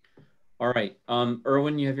 All right.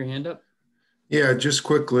 Erwin, you have your hand up? Yeah, just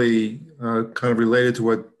quickly, kind of related to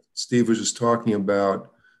what Steve was just talking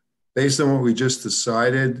about. Based on what we just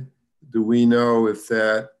decided, do we know if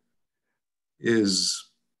that is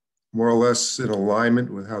more or less in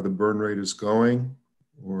alignment with how the burn rate is going?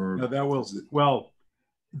 Or no, that will, well,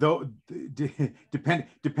 though,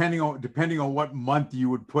 depending on what month you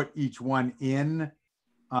would put each one in,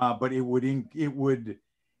 but it would,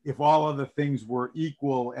 if all of the things were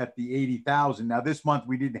equal at the 80,000. Now this month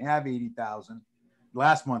we didn't have 80,000.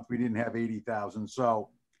 Last month we didn't have 80,000. So,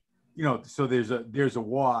 so there's a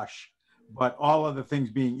wash, but all of the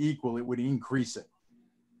things being equal, it would increase it.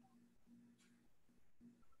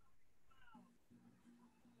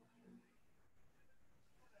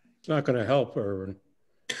 It's not going to help, Erwin.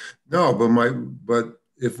 No, but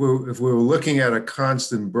if we were looking at a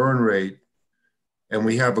constant burn rate and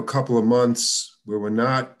we have a couple of months where we're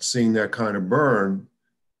not seeing that kind of burn,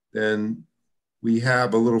 then we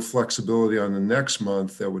have a little flexibility on the next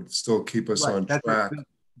month that would still keep us on track.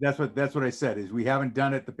 That's what I said, is we haven't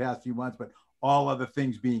done it the past few months, but all other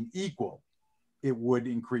things being equal, it would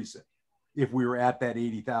increase it. If we were at that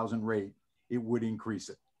 80,000 rate, it would increase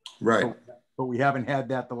it. Right. But we haven't had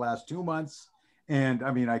that the last 2 months. And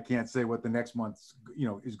I mean, I can't say what the next month,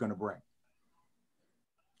 is going to bring.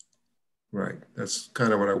 Right. That's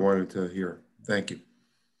kind of what I wanted to hear. Thank you.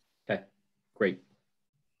 Okay, great.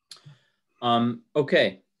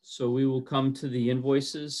 Okay, so we will come to the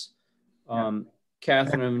invoices.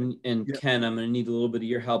 Catherine and Ken, I'm going to need a little bit of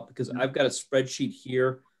your help because I've got a spreadsheet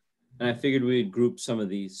here and I figured we'd group some of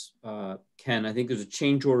these. Ken, I think there's a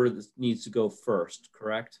change order that needs to go first,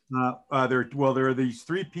 correct? There are these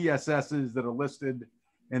 3 PSSs that are listed.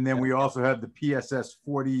 And then we also have the PSS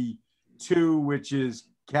 42, which is,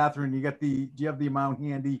 Catherine, do you have the amount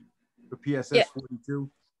handy for PSS 42?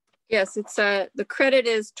 Yes, it's the credit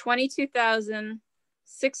is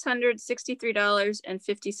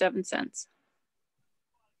 $22,663.57.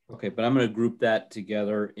 Okay, but I'm going to group that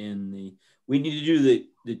together in the, we need to do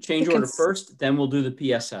the change order first, then we'll do the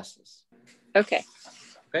PSSs. Okay.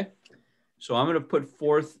 Okay, so I'm going to put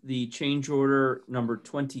forth the change order number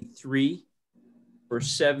 23 for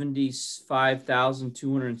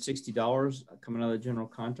 $75,260 coming out of the general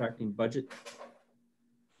contracting budget.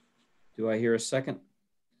 Do I hear a second?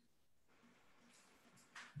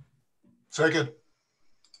 Second.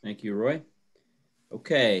 Thank you, Roy.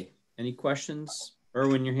 Okay, any questions?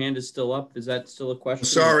 Erwin, your hand is still up. Is that still a question?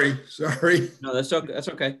 Sorry. No, that's okay. That's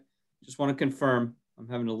okay. Just want to confirm. I'm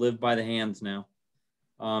having to live by the hands now.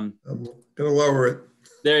 I'm going to lower it.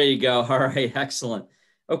 There you go. All right, excellent.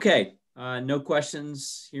 Okay, no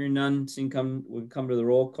questions. Hearing none. We'll come to the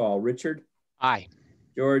roll call. Richard? Aye.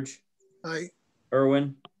 George? Aye.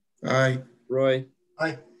 Erwin? Aye. Roy?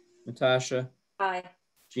 Aye. Natasha? Aye.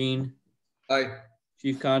 Jean? Aye.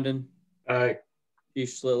 Chief Condon? Aye. Chief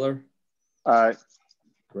Schlittler? Aye.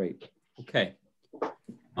 Great. Okay.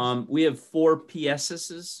 We have 4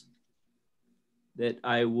 PSSs that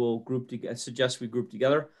I will group together. Suggest we group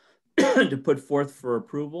together to put forth for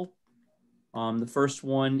approval. The first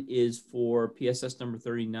one is for PSS number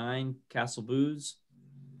 39, Castle Booze,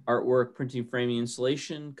 artwork, printing, framing,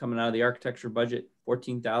 installation, coming out of the architecture budget,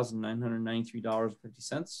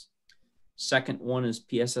 $14,993.50. Second one is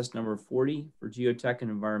PSS number 40 for geotech and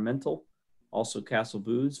environmental, also Castle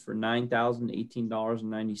Booze, for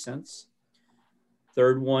 $9,018.90.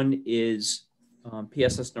 Third one is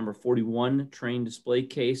PSS number 41, train display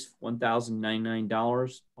case,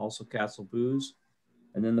 $1,099, also Castle Booze.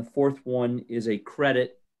 And then the fourth one is a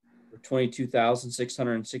credit for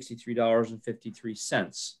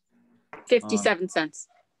 $22,663.53. 57 cents.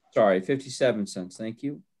 Sorry, 57 cents. Thank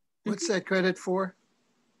you. What's that credit for?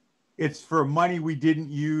 It's for money we didn't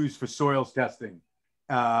use for soils testing.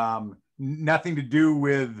 Nothing to do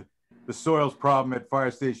with the soils problem at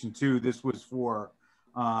Fire Station 2. This was for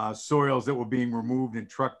soils that were being removed and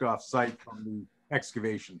trucked off site from the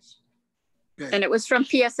excavations. Okay. And it was from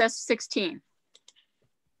PSS 16.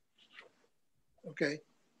 Okay.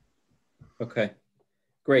 Okay,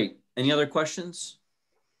 great. Any other questions?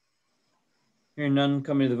 Hearing none,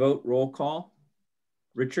 coming to the vote, roll call.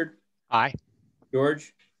 Richard? Aye.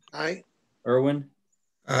 George? Aye. Erwin?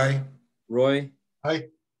 Aye. Roy? Aye.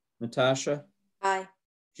 Natasha? Aye.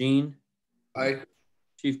 Jean? Aye.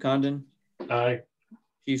 Chief Condon? Aye.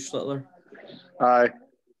 Chief Schlittler? Aye.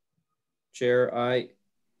 Chair, aye.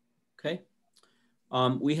 Okay.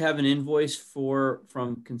 We have an invoice from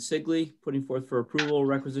Consigli putting forth for approval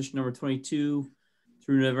requisition number 22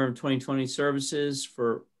 through November 2020 services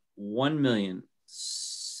for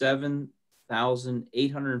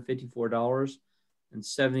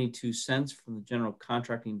 $1,007,854.72 from the general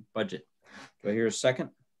contracting budget. Do I hear a second?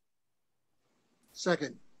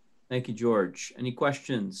 Second. Thank you, George. Any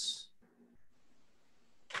questions?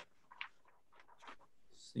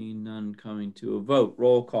 Seeing none, coming to a vote.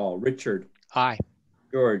 Roll call. Richard? Aye.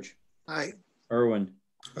 George? Aye. Erwin?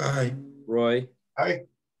 Aye. Roy? Aye.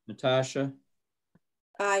 Natasha?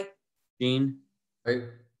 Aye. Jean? Aye.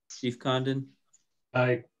 Chief Condon?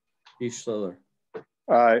 Aye. Chief Schlittler?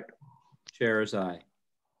 Aye. Chair is aye.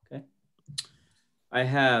 Okay. I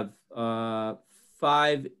have 5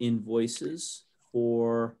 invoices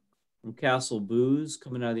from Castle Booze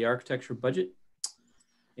coming out of the architecture budget.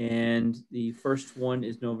 And the first one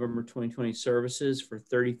is November 2020 services for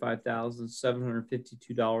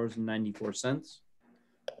 $35,752.94.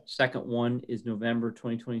 Second one is November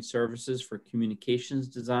 2020 services for communications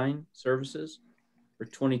design services for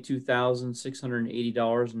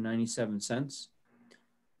 $22,680.97.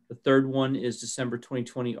 The third one is December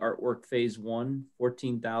 2020 artwork phase 1,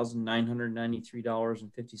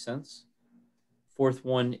 $14,993.50. Fourth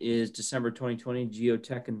one is December 2020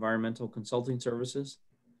 geotech environmental consulting services,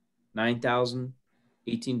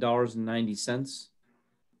 $9,018.90.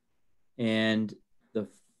 And the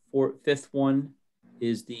fifth one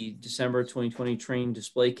is the December 2020 train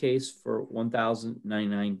display case for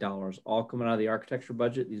 $1,099, all coming out of the architecture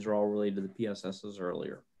budget. These are all related to the PSSs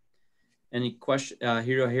earlier. Any question?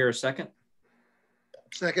 Here, I hear a second.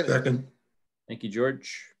 Second. Second. Thank you,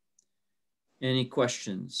 George. Any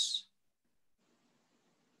questions?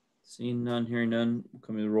 Seeing none, hearing none,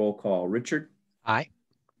 coming to the roll call. Richard? Aye.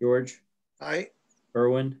 George? Aye.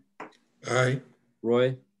 Erwin? Aye.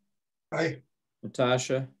 Roy? Aye.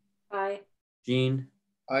 Natasha? Aye. Jean?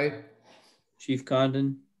 Aye. Chief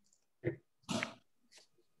Condon?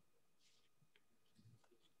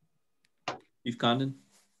 Chief Condon?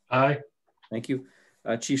 Aye. Thank you.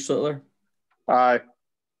 Chief Schlittler? Aye.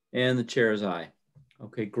 And the chair is aye.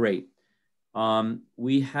 Okay, great.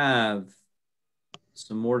 We have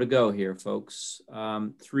some more to go here, folks.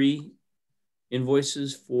 3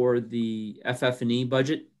 invoices for the FF&E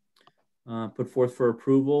budget put forth for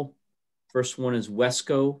approval. First one is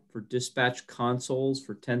Wesco for dispatch consoles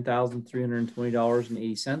for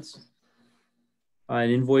 $10,320.80. An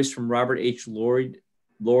invoice from Robert H. Lord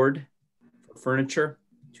for furniture,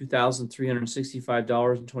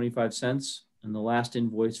 $2,365.25. And the last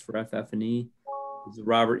invoice for FF&E is the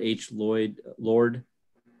Robert H. Lord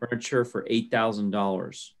furniture for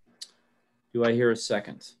 $8,000. Do I hear a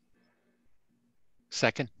second?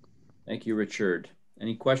 Second. Thank you, Richard.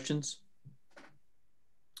 Any questions?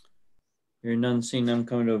 Hearing none, seeing none,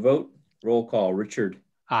 coming to a vote. Roll call. Richard?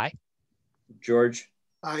 Aye. George?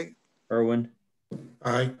 Aye. Erwin?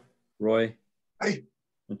 Aye. Roy? Aye.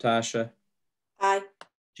 Natasha? Aye.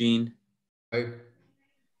 Jean? Aye.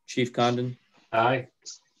 Chief Condon? Aye.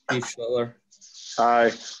 Chief Schlittler?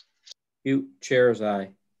 Aye. You, chair is aye.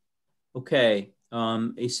 Okay,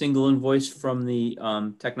 a single invoice from the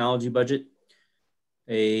technology budget.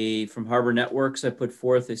 From Harbor Networks, I put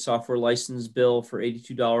forth a software license bill for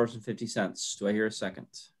 $82.50. Do I hear a second?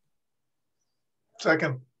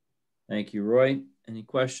 Second. Thank you, Roy. Any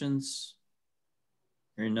questions?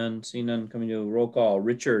 Hearing none, seeing none, coming to a roll call.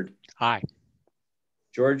 Richard? Aye.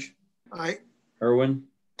 George? Aye. Erwin?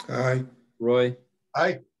 Aye. Roy?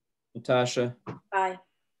 Aye. Natasha? Aye.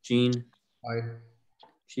 Jean? Aye.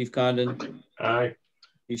 Chief Condon? Aye.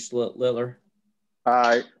 Chief Schlittler?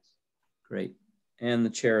 Aye. Great. And the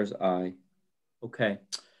chair is aye. Okay.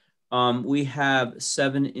 We have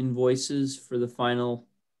 7 invoices for the final to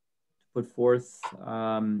put forth.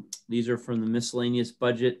 These are from the miscellaneous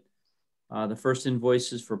budget The first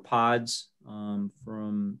invoice is for pods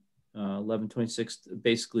from 11/26,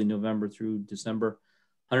 basically November through December,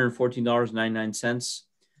 $114.99.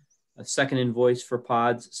 A second invoice for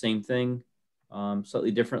pods, same thing,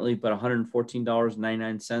 slightly differently, but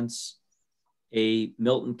 $114.99. A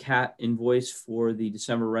Milton Cat invoice for the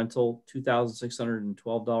December rental,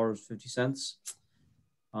 $2,612.50.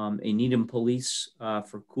 A Needham Police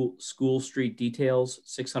for school street details,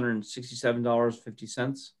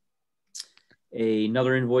 $667.50.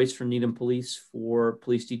 Another invoice from Needham Police for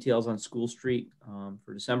police details on School Street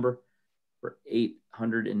for December for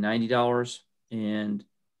 $890. And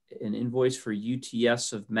an invoice for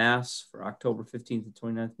UTS of Mass for October 15th and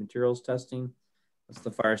 29th materials testing. That's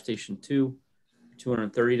the Fire Station 2,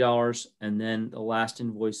 $230. And then the last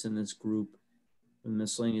invoice in this group, the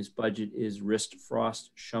miscellaneous budget, is Rist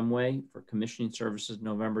Frost Shumway for commissioning services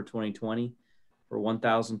November 2020 for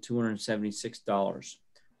 $1,276.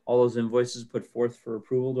 All those invoices put forth for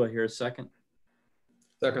approval. Do I hear a second?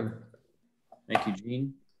 Second. Thank you,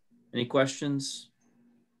 Gene. Any questions?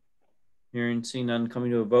 Hearing, seeing none, coming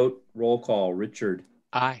to a vote. Roll call. Richard.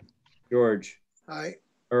 Aye. George. Aye.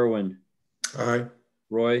 Erwin. Aye.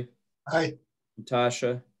 Roy. Aye.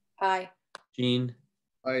 Natasha. Aye. Gene.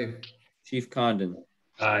 Aye. Chief Condon.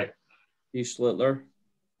 Aye. Chief Schlittler.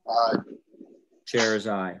 Aye. Chair is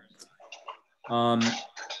aye.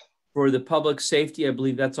 For the public safety, I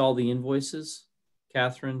believe that's all the invoices.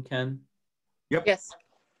 Catherine, Ken? Yep. Yes.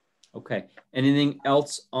 Okay. Anything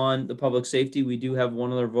else on the public safety? We do have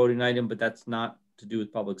one other voting item, but that's not to do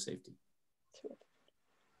with public safety.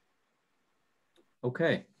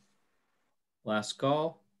 Okay. Last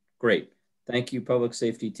call. Great. Thank you, public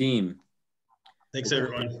safety team. Thanks,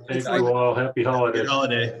 everyone. Thank you all. Happy holidays. Good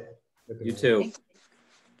holiday. You too.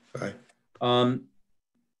 Bye.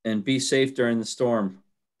 And be safe during the storm.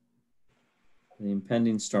 The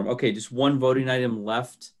impending storm. Okay, just one voting item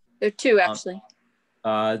left. There are two, actually.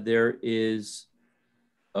 There is,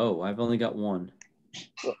 oh, I've only got one.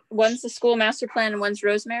 One's the school master plan and one's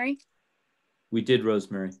Rosemary. We did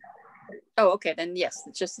Rosemary. Oh, okay, then yes,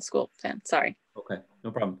 it's just the school plan. Sorry. Okay, no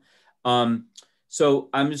problem. So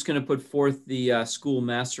I'm just going to put forth the school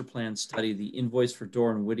master plan study, the invoice for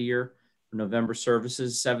Doran Whittier for November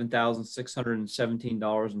services,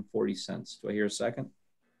 $7,617.40. Do I hear a second?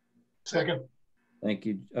 Second. Thank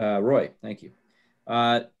you, Roy. Thank you.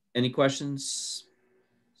 Any questions?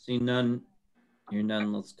 Seeing none, hearing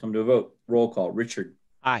none, let's come to a vote. Roll call. Richard.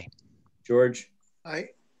 Aye. George. Aye.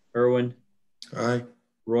 Erwin. Aye.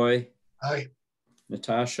 Roy. Aye.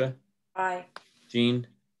 Natasha. Aye. Jean.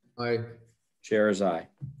 Aye. Chair is aye.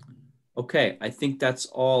 Okay, I think that's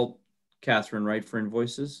all, Catherine, right, for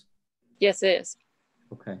invoices? Yes, it is.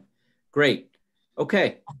 Okay, great.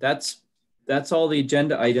 Okay, that's all the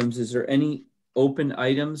agenda items. Is there any open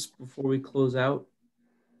items before we close out?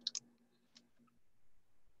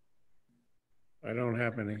 I don't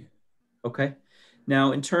have any. Okay.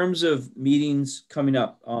 Now, in terms of meetings coming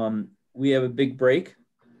up, we have a big break.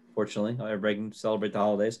 Fortunately, everybody can celebrate the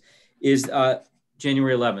holidays. Is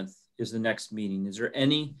January 11th is the next meeting. Is there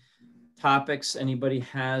any topics anybody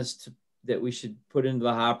has that we should put into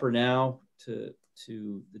the hopper now to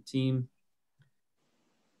the team?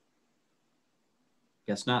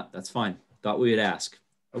 Guess not. That's fine. Thought we would ask.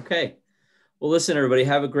 Okay. Well, listen, everybody,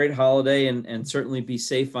 have a great holiday and certainly be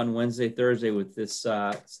safe on Wednesday, Thursday with this.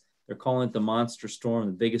 They're calling it the monster storm,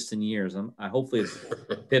 the biggest in years. Hopefully it's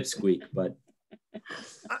pipsqueak, but.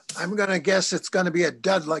 I'm going to guess it's going to be a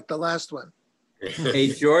dud like the last one.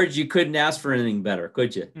 Hey, George, you couldn't ask for anything better,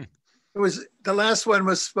 could you? The last one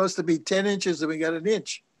was supposed to be 10 inches and we got an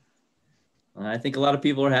inch. I think a lot of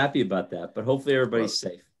people are happy about that, but hopefully everybody's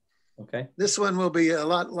safe. Okay. This one will be a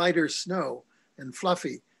lot lighter snow and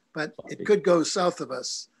fluffy, but it could go south of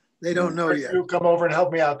us. They don't know yet. You come over and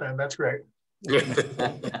help me out then. That's great.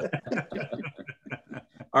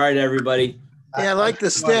 All right, everybody. Yeah, I like the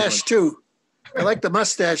stash too. I like the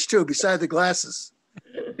mustache too, beside the glasses.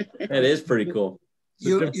 That is pretty cool.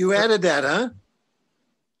 You added that, huh?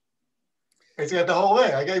 It's got the whole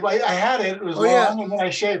thing. I had it. It was long, and then I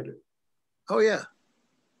shaved it. Oh yeah.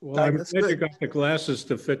 Well, I'm glad you got the glasses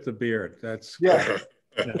to fit the beard. That's yeah.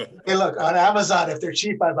 Hey, look, on Amazon, if they're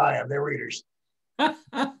cheap, I buy them. They're readers. All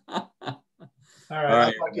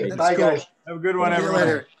right. Bye, guys. Have a good one,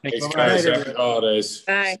 everyone. Thanks, guys. Happy holidays.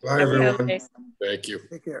 Bye. Bye, everyone. Thank you.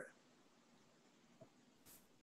 Take care.